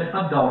 committeth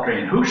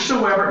adultery. And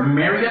whosoever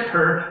marrieth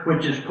her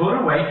which is put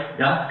away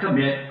doth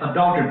commit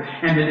adultery.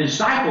 And the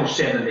disciples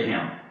said unto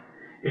him,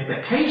 if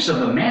the case of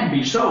the man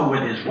be so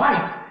with his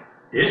wife,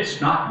 it's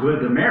not good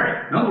to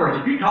marry. In other words,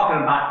 if you're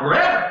talking about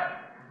forever,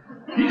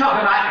 you're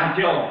talking about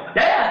until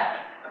death.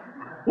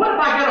 What if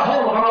I get a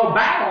hold of an old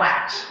battle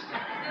axe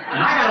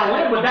and I got to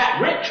live with that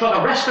witch for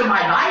the rest of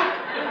my life?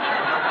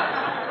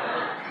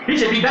 He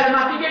said, you better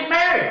not to get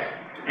married.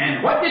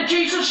 And what did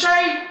Jesus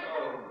say?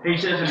 He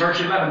says in verse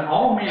 11,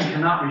 all men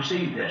cannot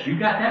receive this. You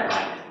got that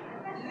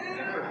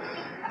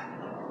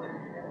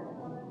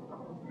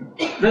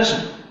right.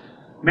 Listen,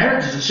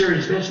 marriage is a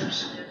serious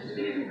business.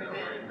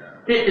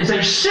 It is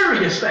a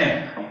serious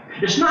thing.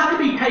 It's not to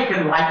be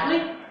taken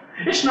lightly.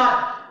 It's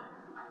not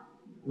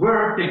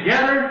we're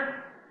together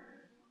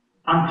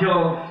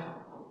until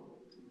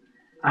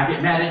I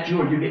get mad at you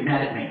or you get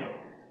mad at me.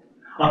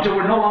 Until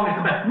we're no longer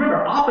together.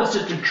 Remember,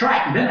 opposites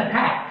attract, then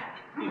attack.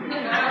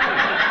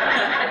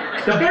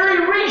 The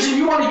very reason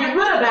you want to get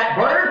rid of that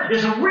bird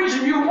is the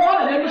reason you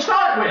wanted him to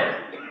start with.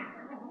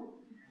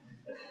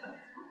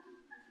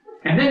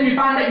 And then you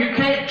find out you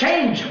can't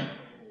change him.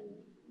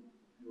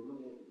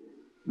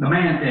 The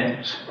man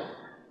thinks,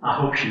 I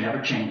hope she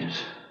never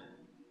changes.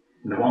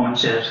 And the woman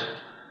says,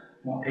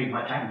 won't take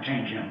much, I can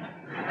change him.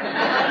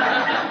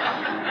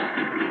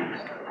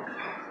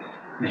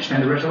 And they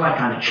spend the rest of their life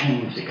trying to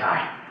change the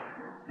guy.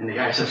 And the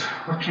guy says,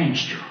 what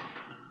changed you?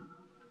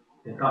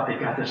 They thought they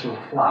got this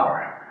little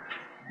flower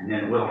and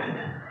then wilted.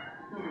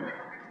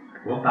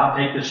 Wilt thou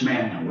take this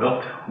man and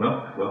wilt.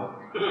 Now,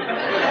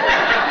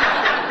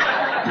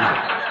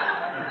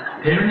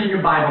 turn in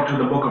your Bible to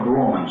the book of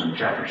Romans in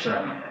chapter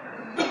 7.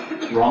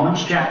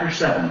 Romans chapter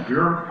 7,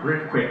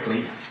 real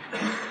quickly.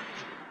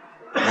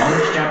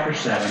 Romans chapter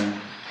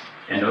 7,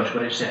 and notice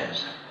what it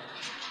says.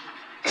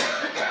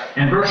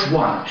 In verse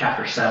 1 of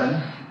chapter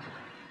 7,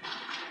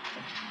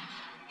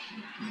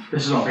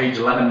 this is on page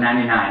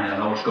 1199 in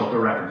the Old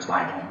Scofield Reference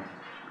Bible.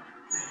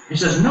 He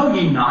says, know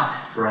ye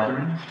not,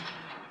 brethren,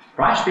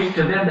 for I speak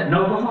to them that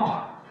know the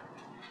law,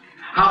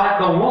 how that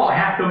the law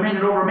hath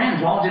dominion over man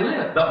as long as he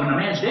liveth. But when the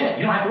man's dead,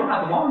 you don't have to worry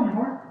about the law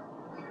anymore.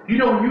 You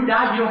know, when you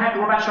die, you don't have to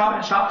worry about stopping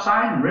at stop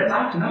sign and red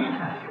lights and none of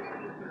that.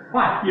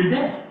 Why? You're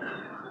dead.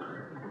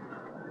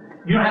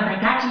 You don't have to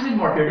pay taxes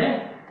anymore if you're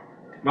dead.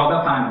 Well,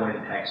 they'll find a way to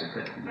tax it.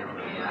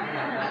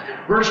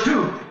 Verse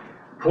 2,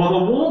 for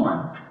the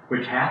woman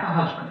which hath a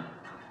husband,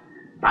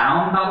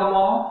 bound by the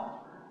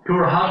law to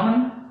her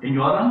husband, and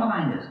you ought to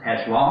underline this,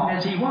 as long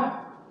as he what?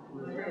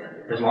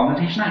 As long as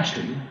he's nice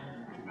to you.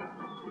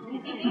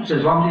 He says,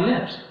 as long as he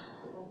lives.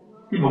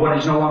 Yeah, but what,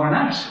 he's no longer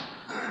nice?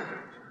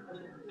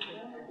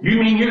 You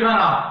mean you're going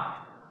to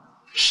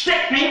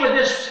stick me with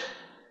this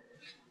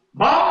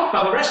bum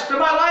for the rest of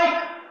my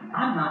life?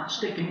 I'm not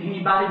sticking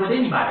anybody with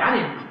anybody.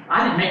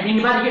 I didn't make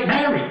anybody get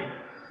married.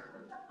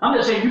 I'm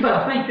just saying you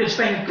better think this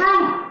thing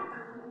through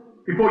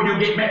before you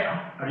get married.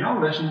 Are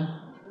y'all listening?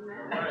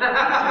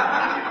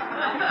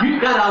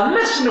 You've got to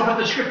listen to what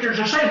the Scriptures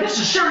are saying. This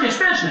is serious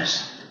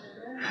business.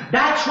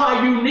 That's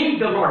why you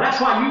need the Lord. That's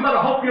why you better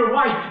hope your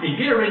wife and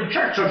get her in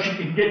church so she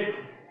can get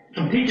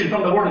some teaching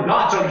from the Word of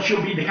God so that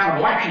she'll be the kind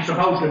of wife she's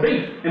supposed to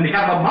be and the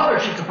kind of mother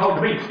she's supposed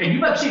to be. And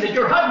you better see that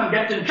your husband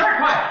gets in church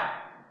wife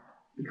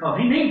because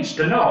he needs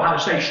to know how to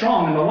stay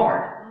strong in the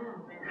Lord.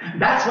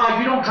 That's why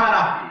you don't try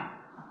to,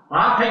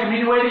 well, I'll take him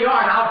any way they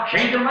are and I'll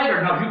change him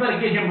later. No, you better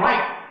get him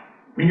right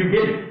when you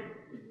get him.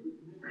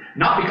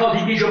 Not because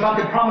he gives you a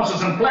bunch of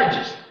promises and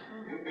pledges.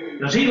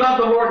 Does he love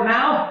the Lord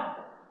now?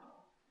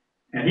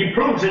 And he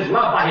proves his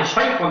love by his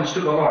faithfulness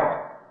to the Lord.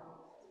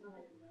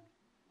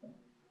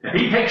 If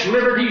he takes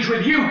liberties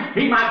with you,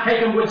 he might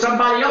take them with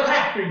somebody else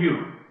after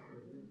you.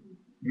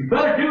 You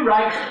better do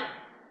right.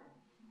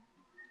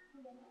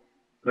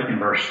 Look in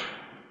verse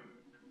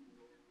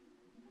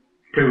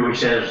 2, he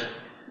says,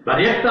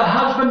 but if the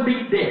husband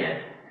be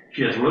dead,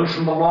 she is loose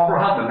from the law of her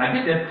husband. Now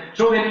get that.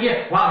 So then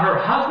if, while her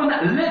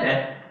husband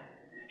liveth,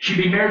 she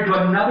be married to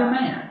another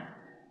man,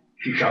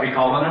 she shall be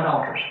called an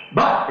adulteress.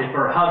 But if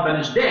her husband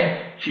is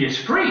dead, she is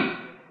free,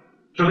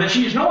 so that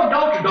she is no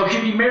adulteress, though she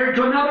be married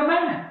to another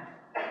man.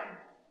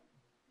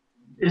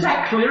 Is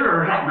that clear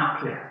or is that not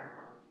clear?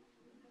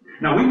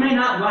 Now, we may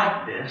not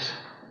like this,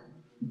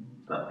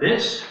 but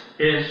this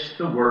is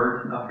the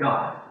Word of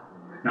God.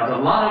 Now, there's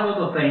a lot of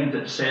other things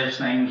that says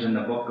things in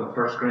the book of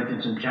 1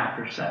 Corinthians in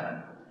chapter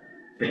 7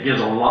 that gives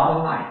a lot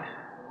of light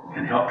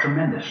and help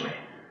tremendously.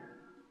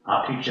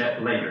 I'll teach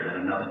that later at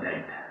another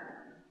date.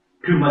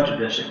 Too much of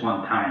this at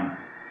one time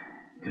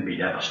can be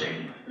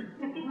devastating.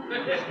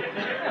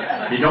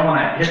 You don't want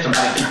to hit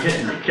somebody, keep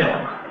hitting to kill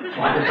them.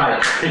 So I just try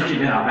to pitch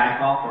you in, I'll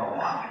back off for a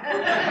while.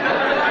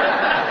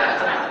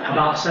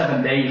 About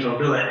 7 days will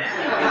do it.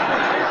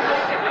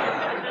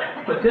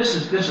 But this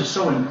is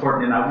so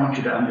important, and I want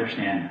you to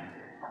understand.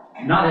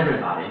 Not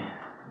everybody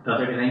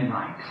does everything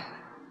right.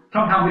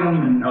 Sometimes we don't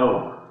even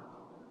know.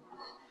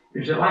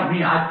 Is it like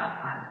me?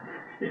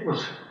 It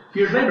was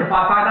years later if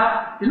I find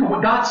out,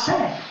 what God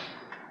said.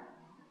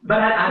 But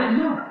I didn't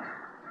know it.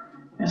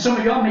 And some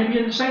of y'all may be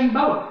in the same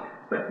boat.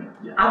 But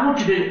I want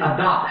you to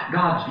adopt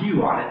God's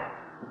view on it.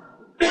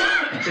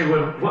 And say,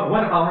 well,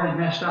 what if I already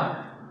messed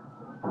up?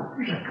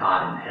 There's a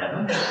God in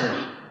heaven that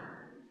says,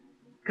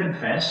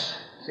 confess.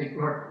 Say,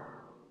 Lord,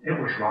 it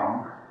was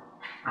wrong.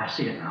 I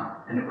see it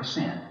now. And it was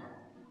sin.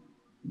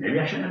 Maybe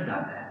I shouldn't have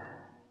done that.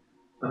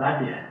 But I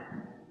did.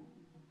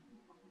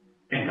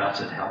 And God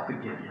says, I'll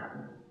forgive you.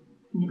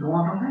 And you go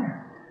on from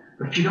there.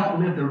 But you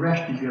don't live the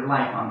rest of your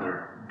life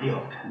under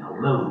guilt and a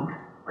load,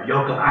 a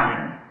yoke of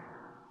iron.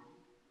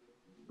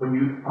 When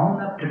you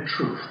own up to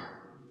truth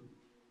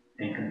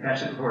and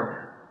confess it,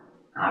 Lord,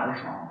 I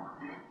was wrong.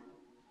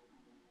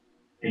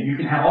 And you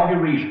can have all your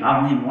reasons.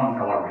 I don't even want to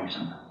know a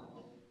reason.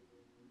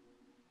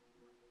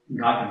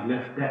 God can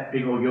lift that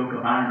big old yoke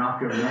of iron off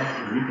your neck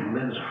and you can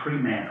live as a free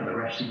man for the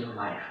rest of your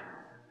life.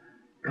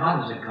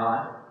 God is a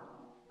God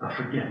of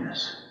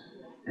forgiveness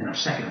and a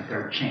second and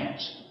third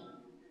chance.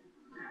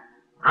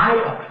 I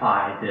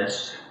apply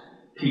this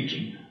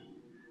teaching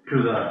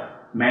to the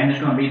man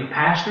that's going to be the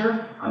pastor,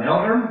 an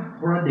elder,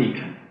 or a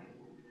deacon.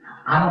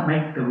 I don't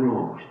make the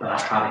rules, but I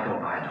try to go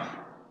by them.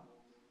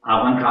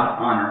 I want to try to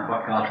honor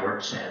what God's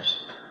Word says.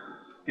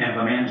 And if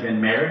a man's been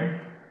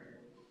married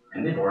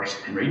and divorced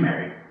and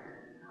remarried,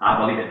 I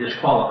believe it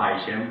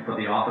disqualifies him for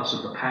the office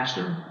of the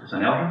pastor, as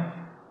an elder,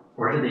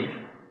 or as a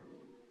deacon.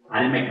 I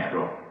didn't make that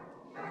rule.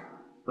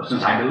 But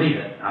since I believe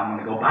it, I'm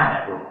going to go by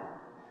that rule.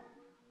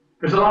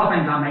 There's a lot of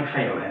things I may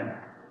fail in.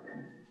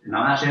 And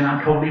I'm not saying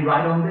I'm totally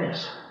right on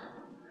this.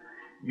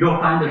 You'll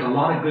find there's a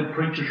lot of good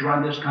preachers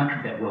around this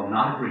country that will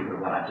not agree with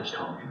what I just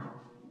told you.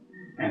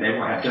 And they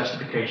will have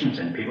justifications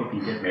and people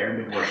can get married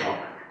and divorced.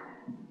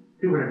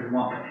 Do whatever you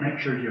want, but make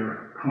sure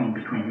you're clean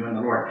between you and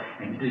the Lord.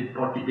 And you did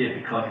what you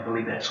did because you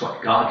believe that's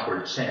what God's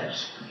Word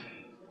says.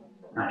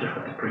 Not just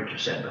what the preacher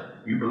said,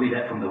 but you believe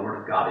that from the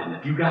Word of God. And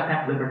if you got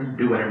that liberty,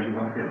 do whatever you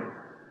want to do.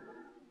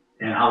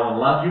 And I will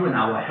love you and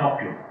I will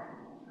help you.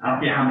 I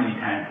don't care how many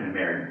times you've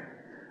been married.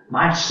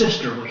 My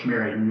sister was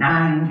married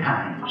 9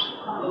 times.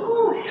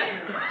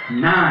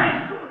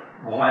 9.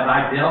 Oh, have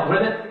I dealt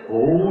with it?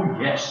 Oh,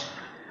 yes.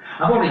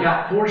 I've only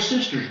got 4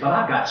 sisters, but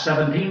I've got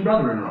 17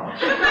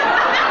 brother-in-laws.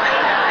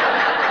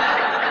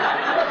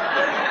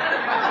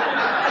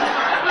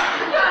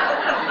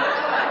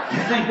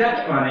 You think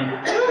that's funny?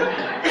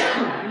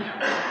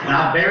 And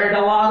I buried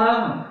a lot of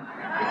them.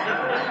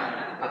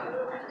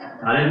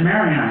 I didn't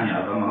marry any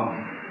of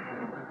them.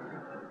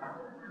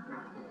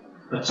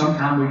 But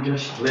sometimes we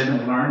just live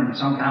and learn, and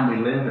sometimes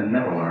we live and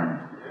never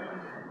learn.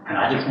 And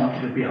I just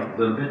want you to be a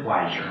little bit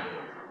wiser.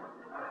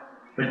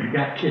 But you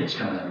got kids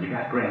coming up, you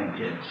got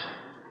grandkids.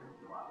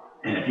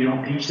 And if you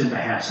don't teach them to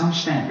have some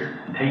standard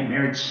and take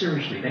marriage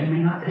seriously, they may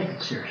not take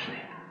it seriously.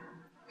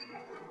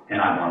 And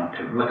I want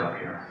to look up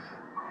here.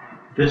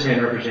 This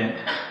hand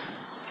represents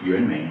you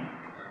and me.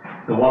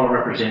 The wall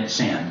represents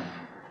sin.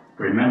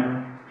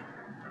 Remember,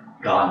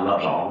 God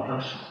loves all of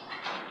us.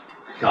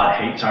 God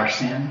hates our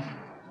sin.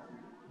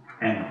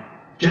 And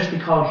just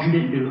because you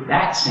didn't do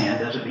that sin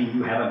doesn't mean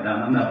you haven't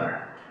done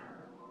another.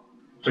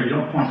 So you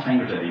don't point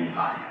fingers at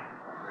anybody.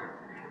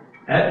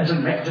 That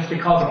doesn't make, just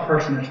because a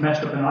person is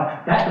messed up in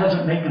life, that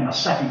doesn't make them a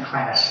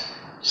second-class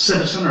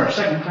citizen or a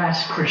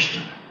second-class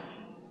Christian.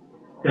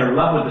 They're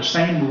loved with the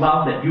same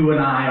love that you and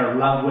I are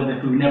loved with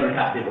if we never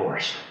got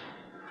divorced.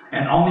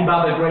 And only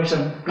by the grace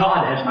of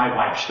God has my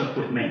wife stuck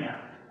with me.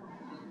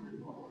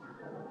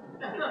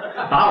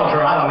 If I was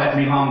her, I'd have left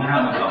me a long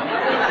time ago.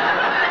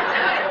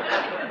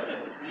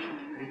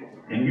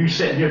 And you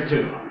sitting here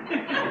too.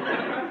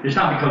 It's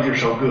not because you're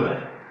so good.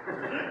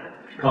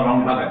 It's because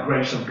only by the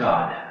grace of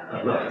God.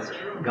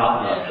 Look,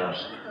 God loves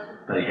us,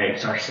 but He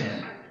hates our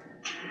sin.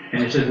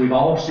 And it says we've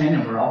all sinned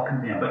and we're all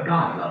condemned, but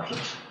God loves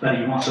us. But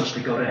He wants us to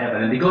go to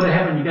heaven. And to go to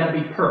heaven, you've got to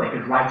be perfect,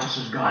 as righteous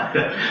as God.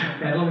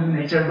 That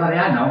eliminates everybody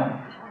I know.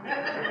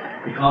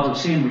 Because of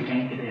sin, we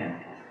can't get in.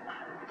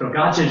 So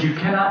God says you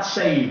cannot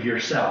save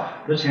yourself.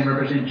 This hymn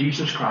represents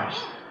Jesus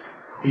Christ.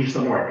 He's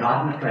the Lord,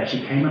 God in the flesh.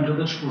 He came into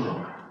this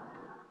world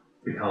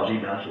because He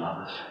does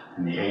love us.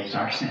 And He hates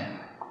our sin.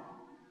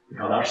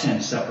 Because our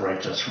sin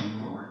separates us from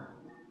the Lord.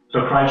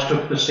 So Christ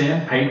took the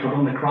sin, paid for it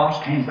on the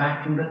cross, came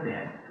back from the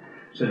dead.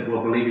 Said if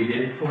we'll believe He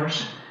did it for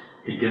us,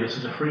 He'd give us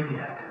as a free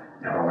gift,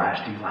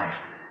 everlasting life.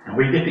 And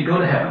we get to go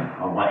to heaven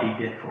on what He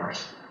did for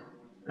us.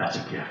 That's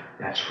a gift.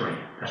 That's free.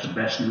 That's the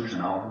best news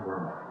in all the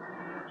world.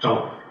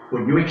 So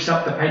when you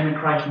accept the payment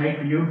Christ made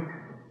for you,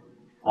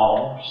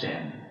 all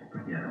sin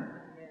forgiven.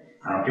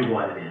 I don't care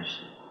what it is.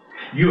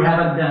 You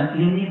haven't done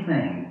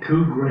anything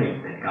too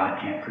great that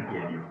God can't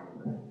forgive you.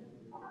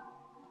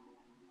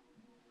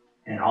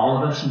 And all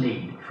of us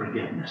need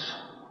forgiveness.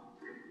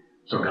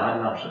 So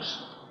God loves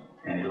us,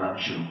 and He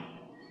loves you.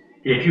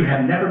 If you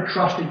have never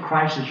trusted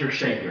Christ as your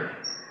Savior,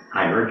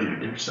 I urge you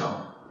to do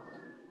so.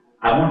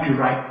 I want you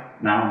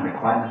right now in the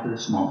quietness of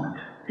this moment,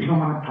 even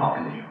when I'm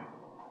talking to you.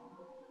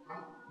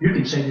 You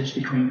can say this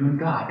between you and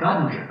God.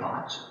 God knows your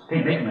thoughts.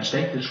 Can't make a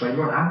mistake this way.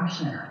 Lord, I'm a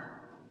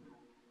sinner.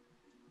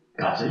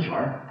 God says you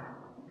are.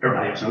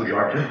 Everybody else knows you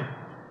are too.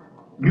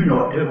 You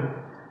know it too.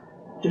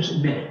 Just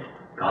admit it.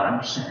 God, I'm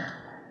a sinner.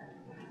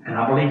 And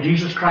I believe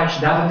Jesus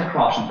Christ died on the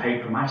cross and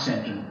paid for my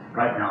sins. And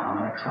right now I'm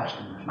going to trust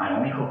Him. It's my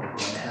only hope of going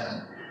to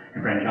heaven.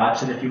 And friend, God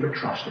said if you would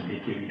trust Him,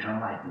 He'd give you eternal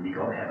life and you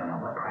go to heaven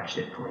on what Christ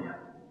did for you.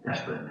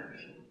 That's good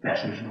news.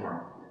 Best news in the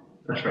world.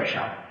 Let's pray,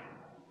 shall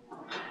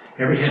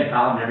we? Every head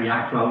bowed and every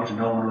eye closed and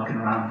no one looking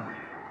around.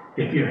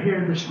 If you're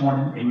here this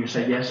morning and you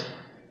say, yes,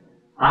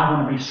 I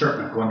want to be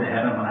certain of going to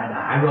heaven when I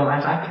die. I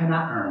realize I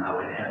cannot earn my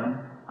way to heaven.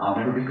 I'll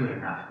never be good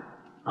enough.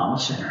 I'm a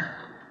sinner.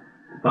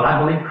 But I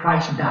believe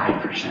Christ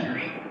died for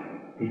sinners.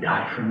 He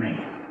died for me.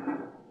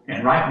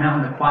 And right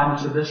now in the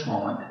quietness of this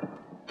moment,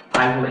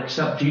 I will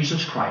accept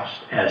Jesus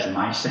Christ as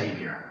my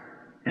Savior.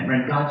 And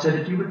when God said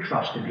if you would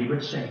trust Him, He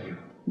would save you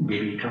and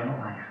give you eternal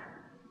life.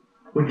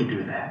 Would you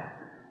do that?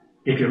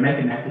 If you're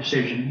making that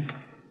decision,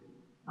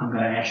 I'm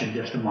going to ask you in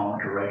just a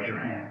moment to raise your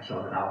hand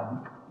so that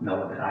I'll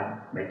know that I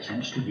made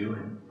sense to you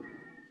and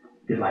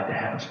you'd like to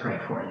have us pray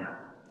for you.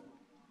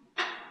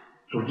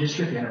 So just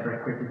slip your hand up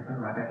very quickly and put it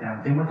right back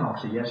down. Then with all,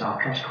 say, yes, I'll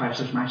trust Christ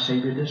as my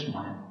Savior this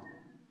morning.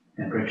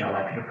 And Bridge, I'd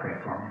like you to pray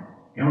for me.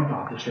 And with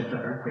all, just slip it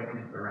up very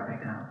quickly and put it right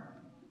back down.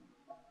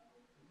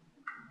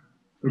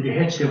 With your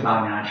head still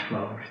bowed and eyes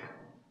closed,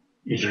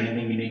 is there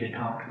anything you need to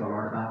talk to the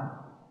Lord about?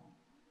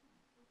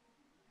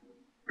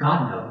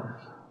 God knows.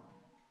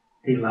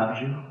 He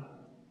loves you.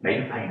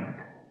 Made a payment.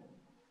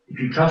 If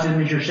you trust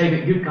Him as your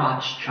Savior, you're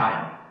God's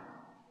child.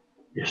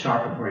 You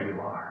start from where you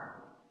are.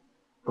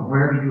 From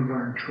wherever you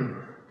learn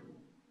truth.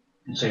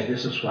 And say,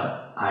 this is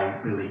what I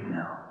believe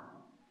now.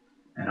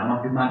 And I'm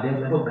going to do my dead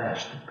level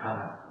best to try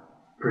to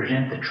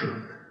present the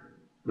truth.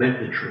 Live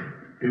the truth.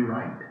 Do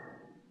right.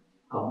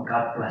 I want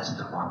God's blessings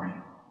upon me.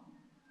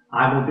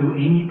 I will do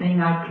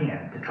anything I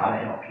can to try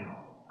to help you.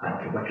 I don't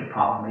care what your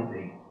problem may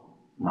be.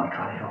 I'm going to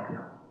try to help you.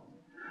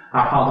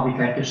 Our Father, we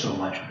thank you so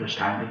much for this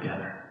time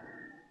together,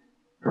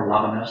 for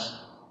loving us,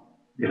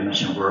 giving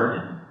us your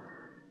word,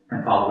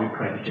 and Father, we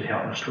pray that you'd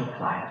help us to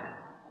apply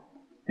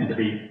it, and to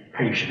be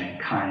patient and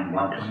kind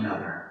one to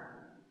another,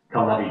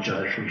 to love each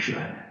other as we should,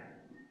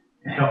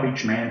 and help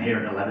each man here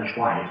to love his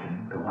wife,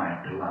 and the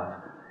wife to love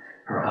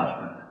her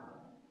husband,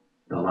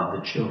 to love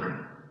the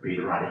children, be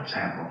the right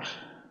examples.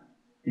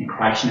 In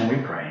Christ's name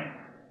we pray.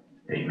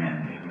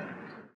 Amen.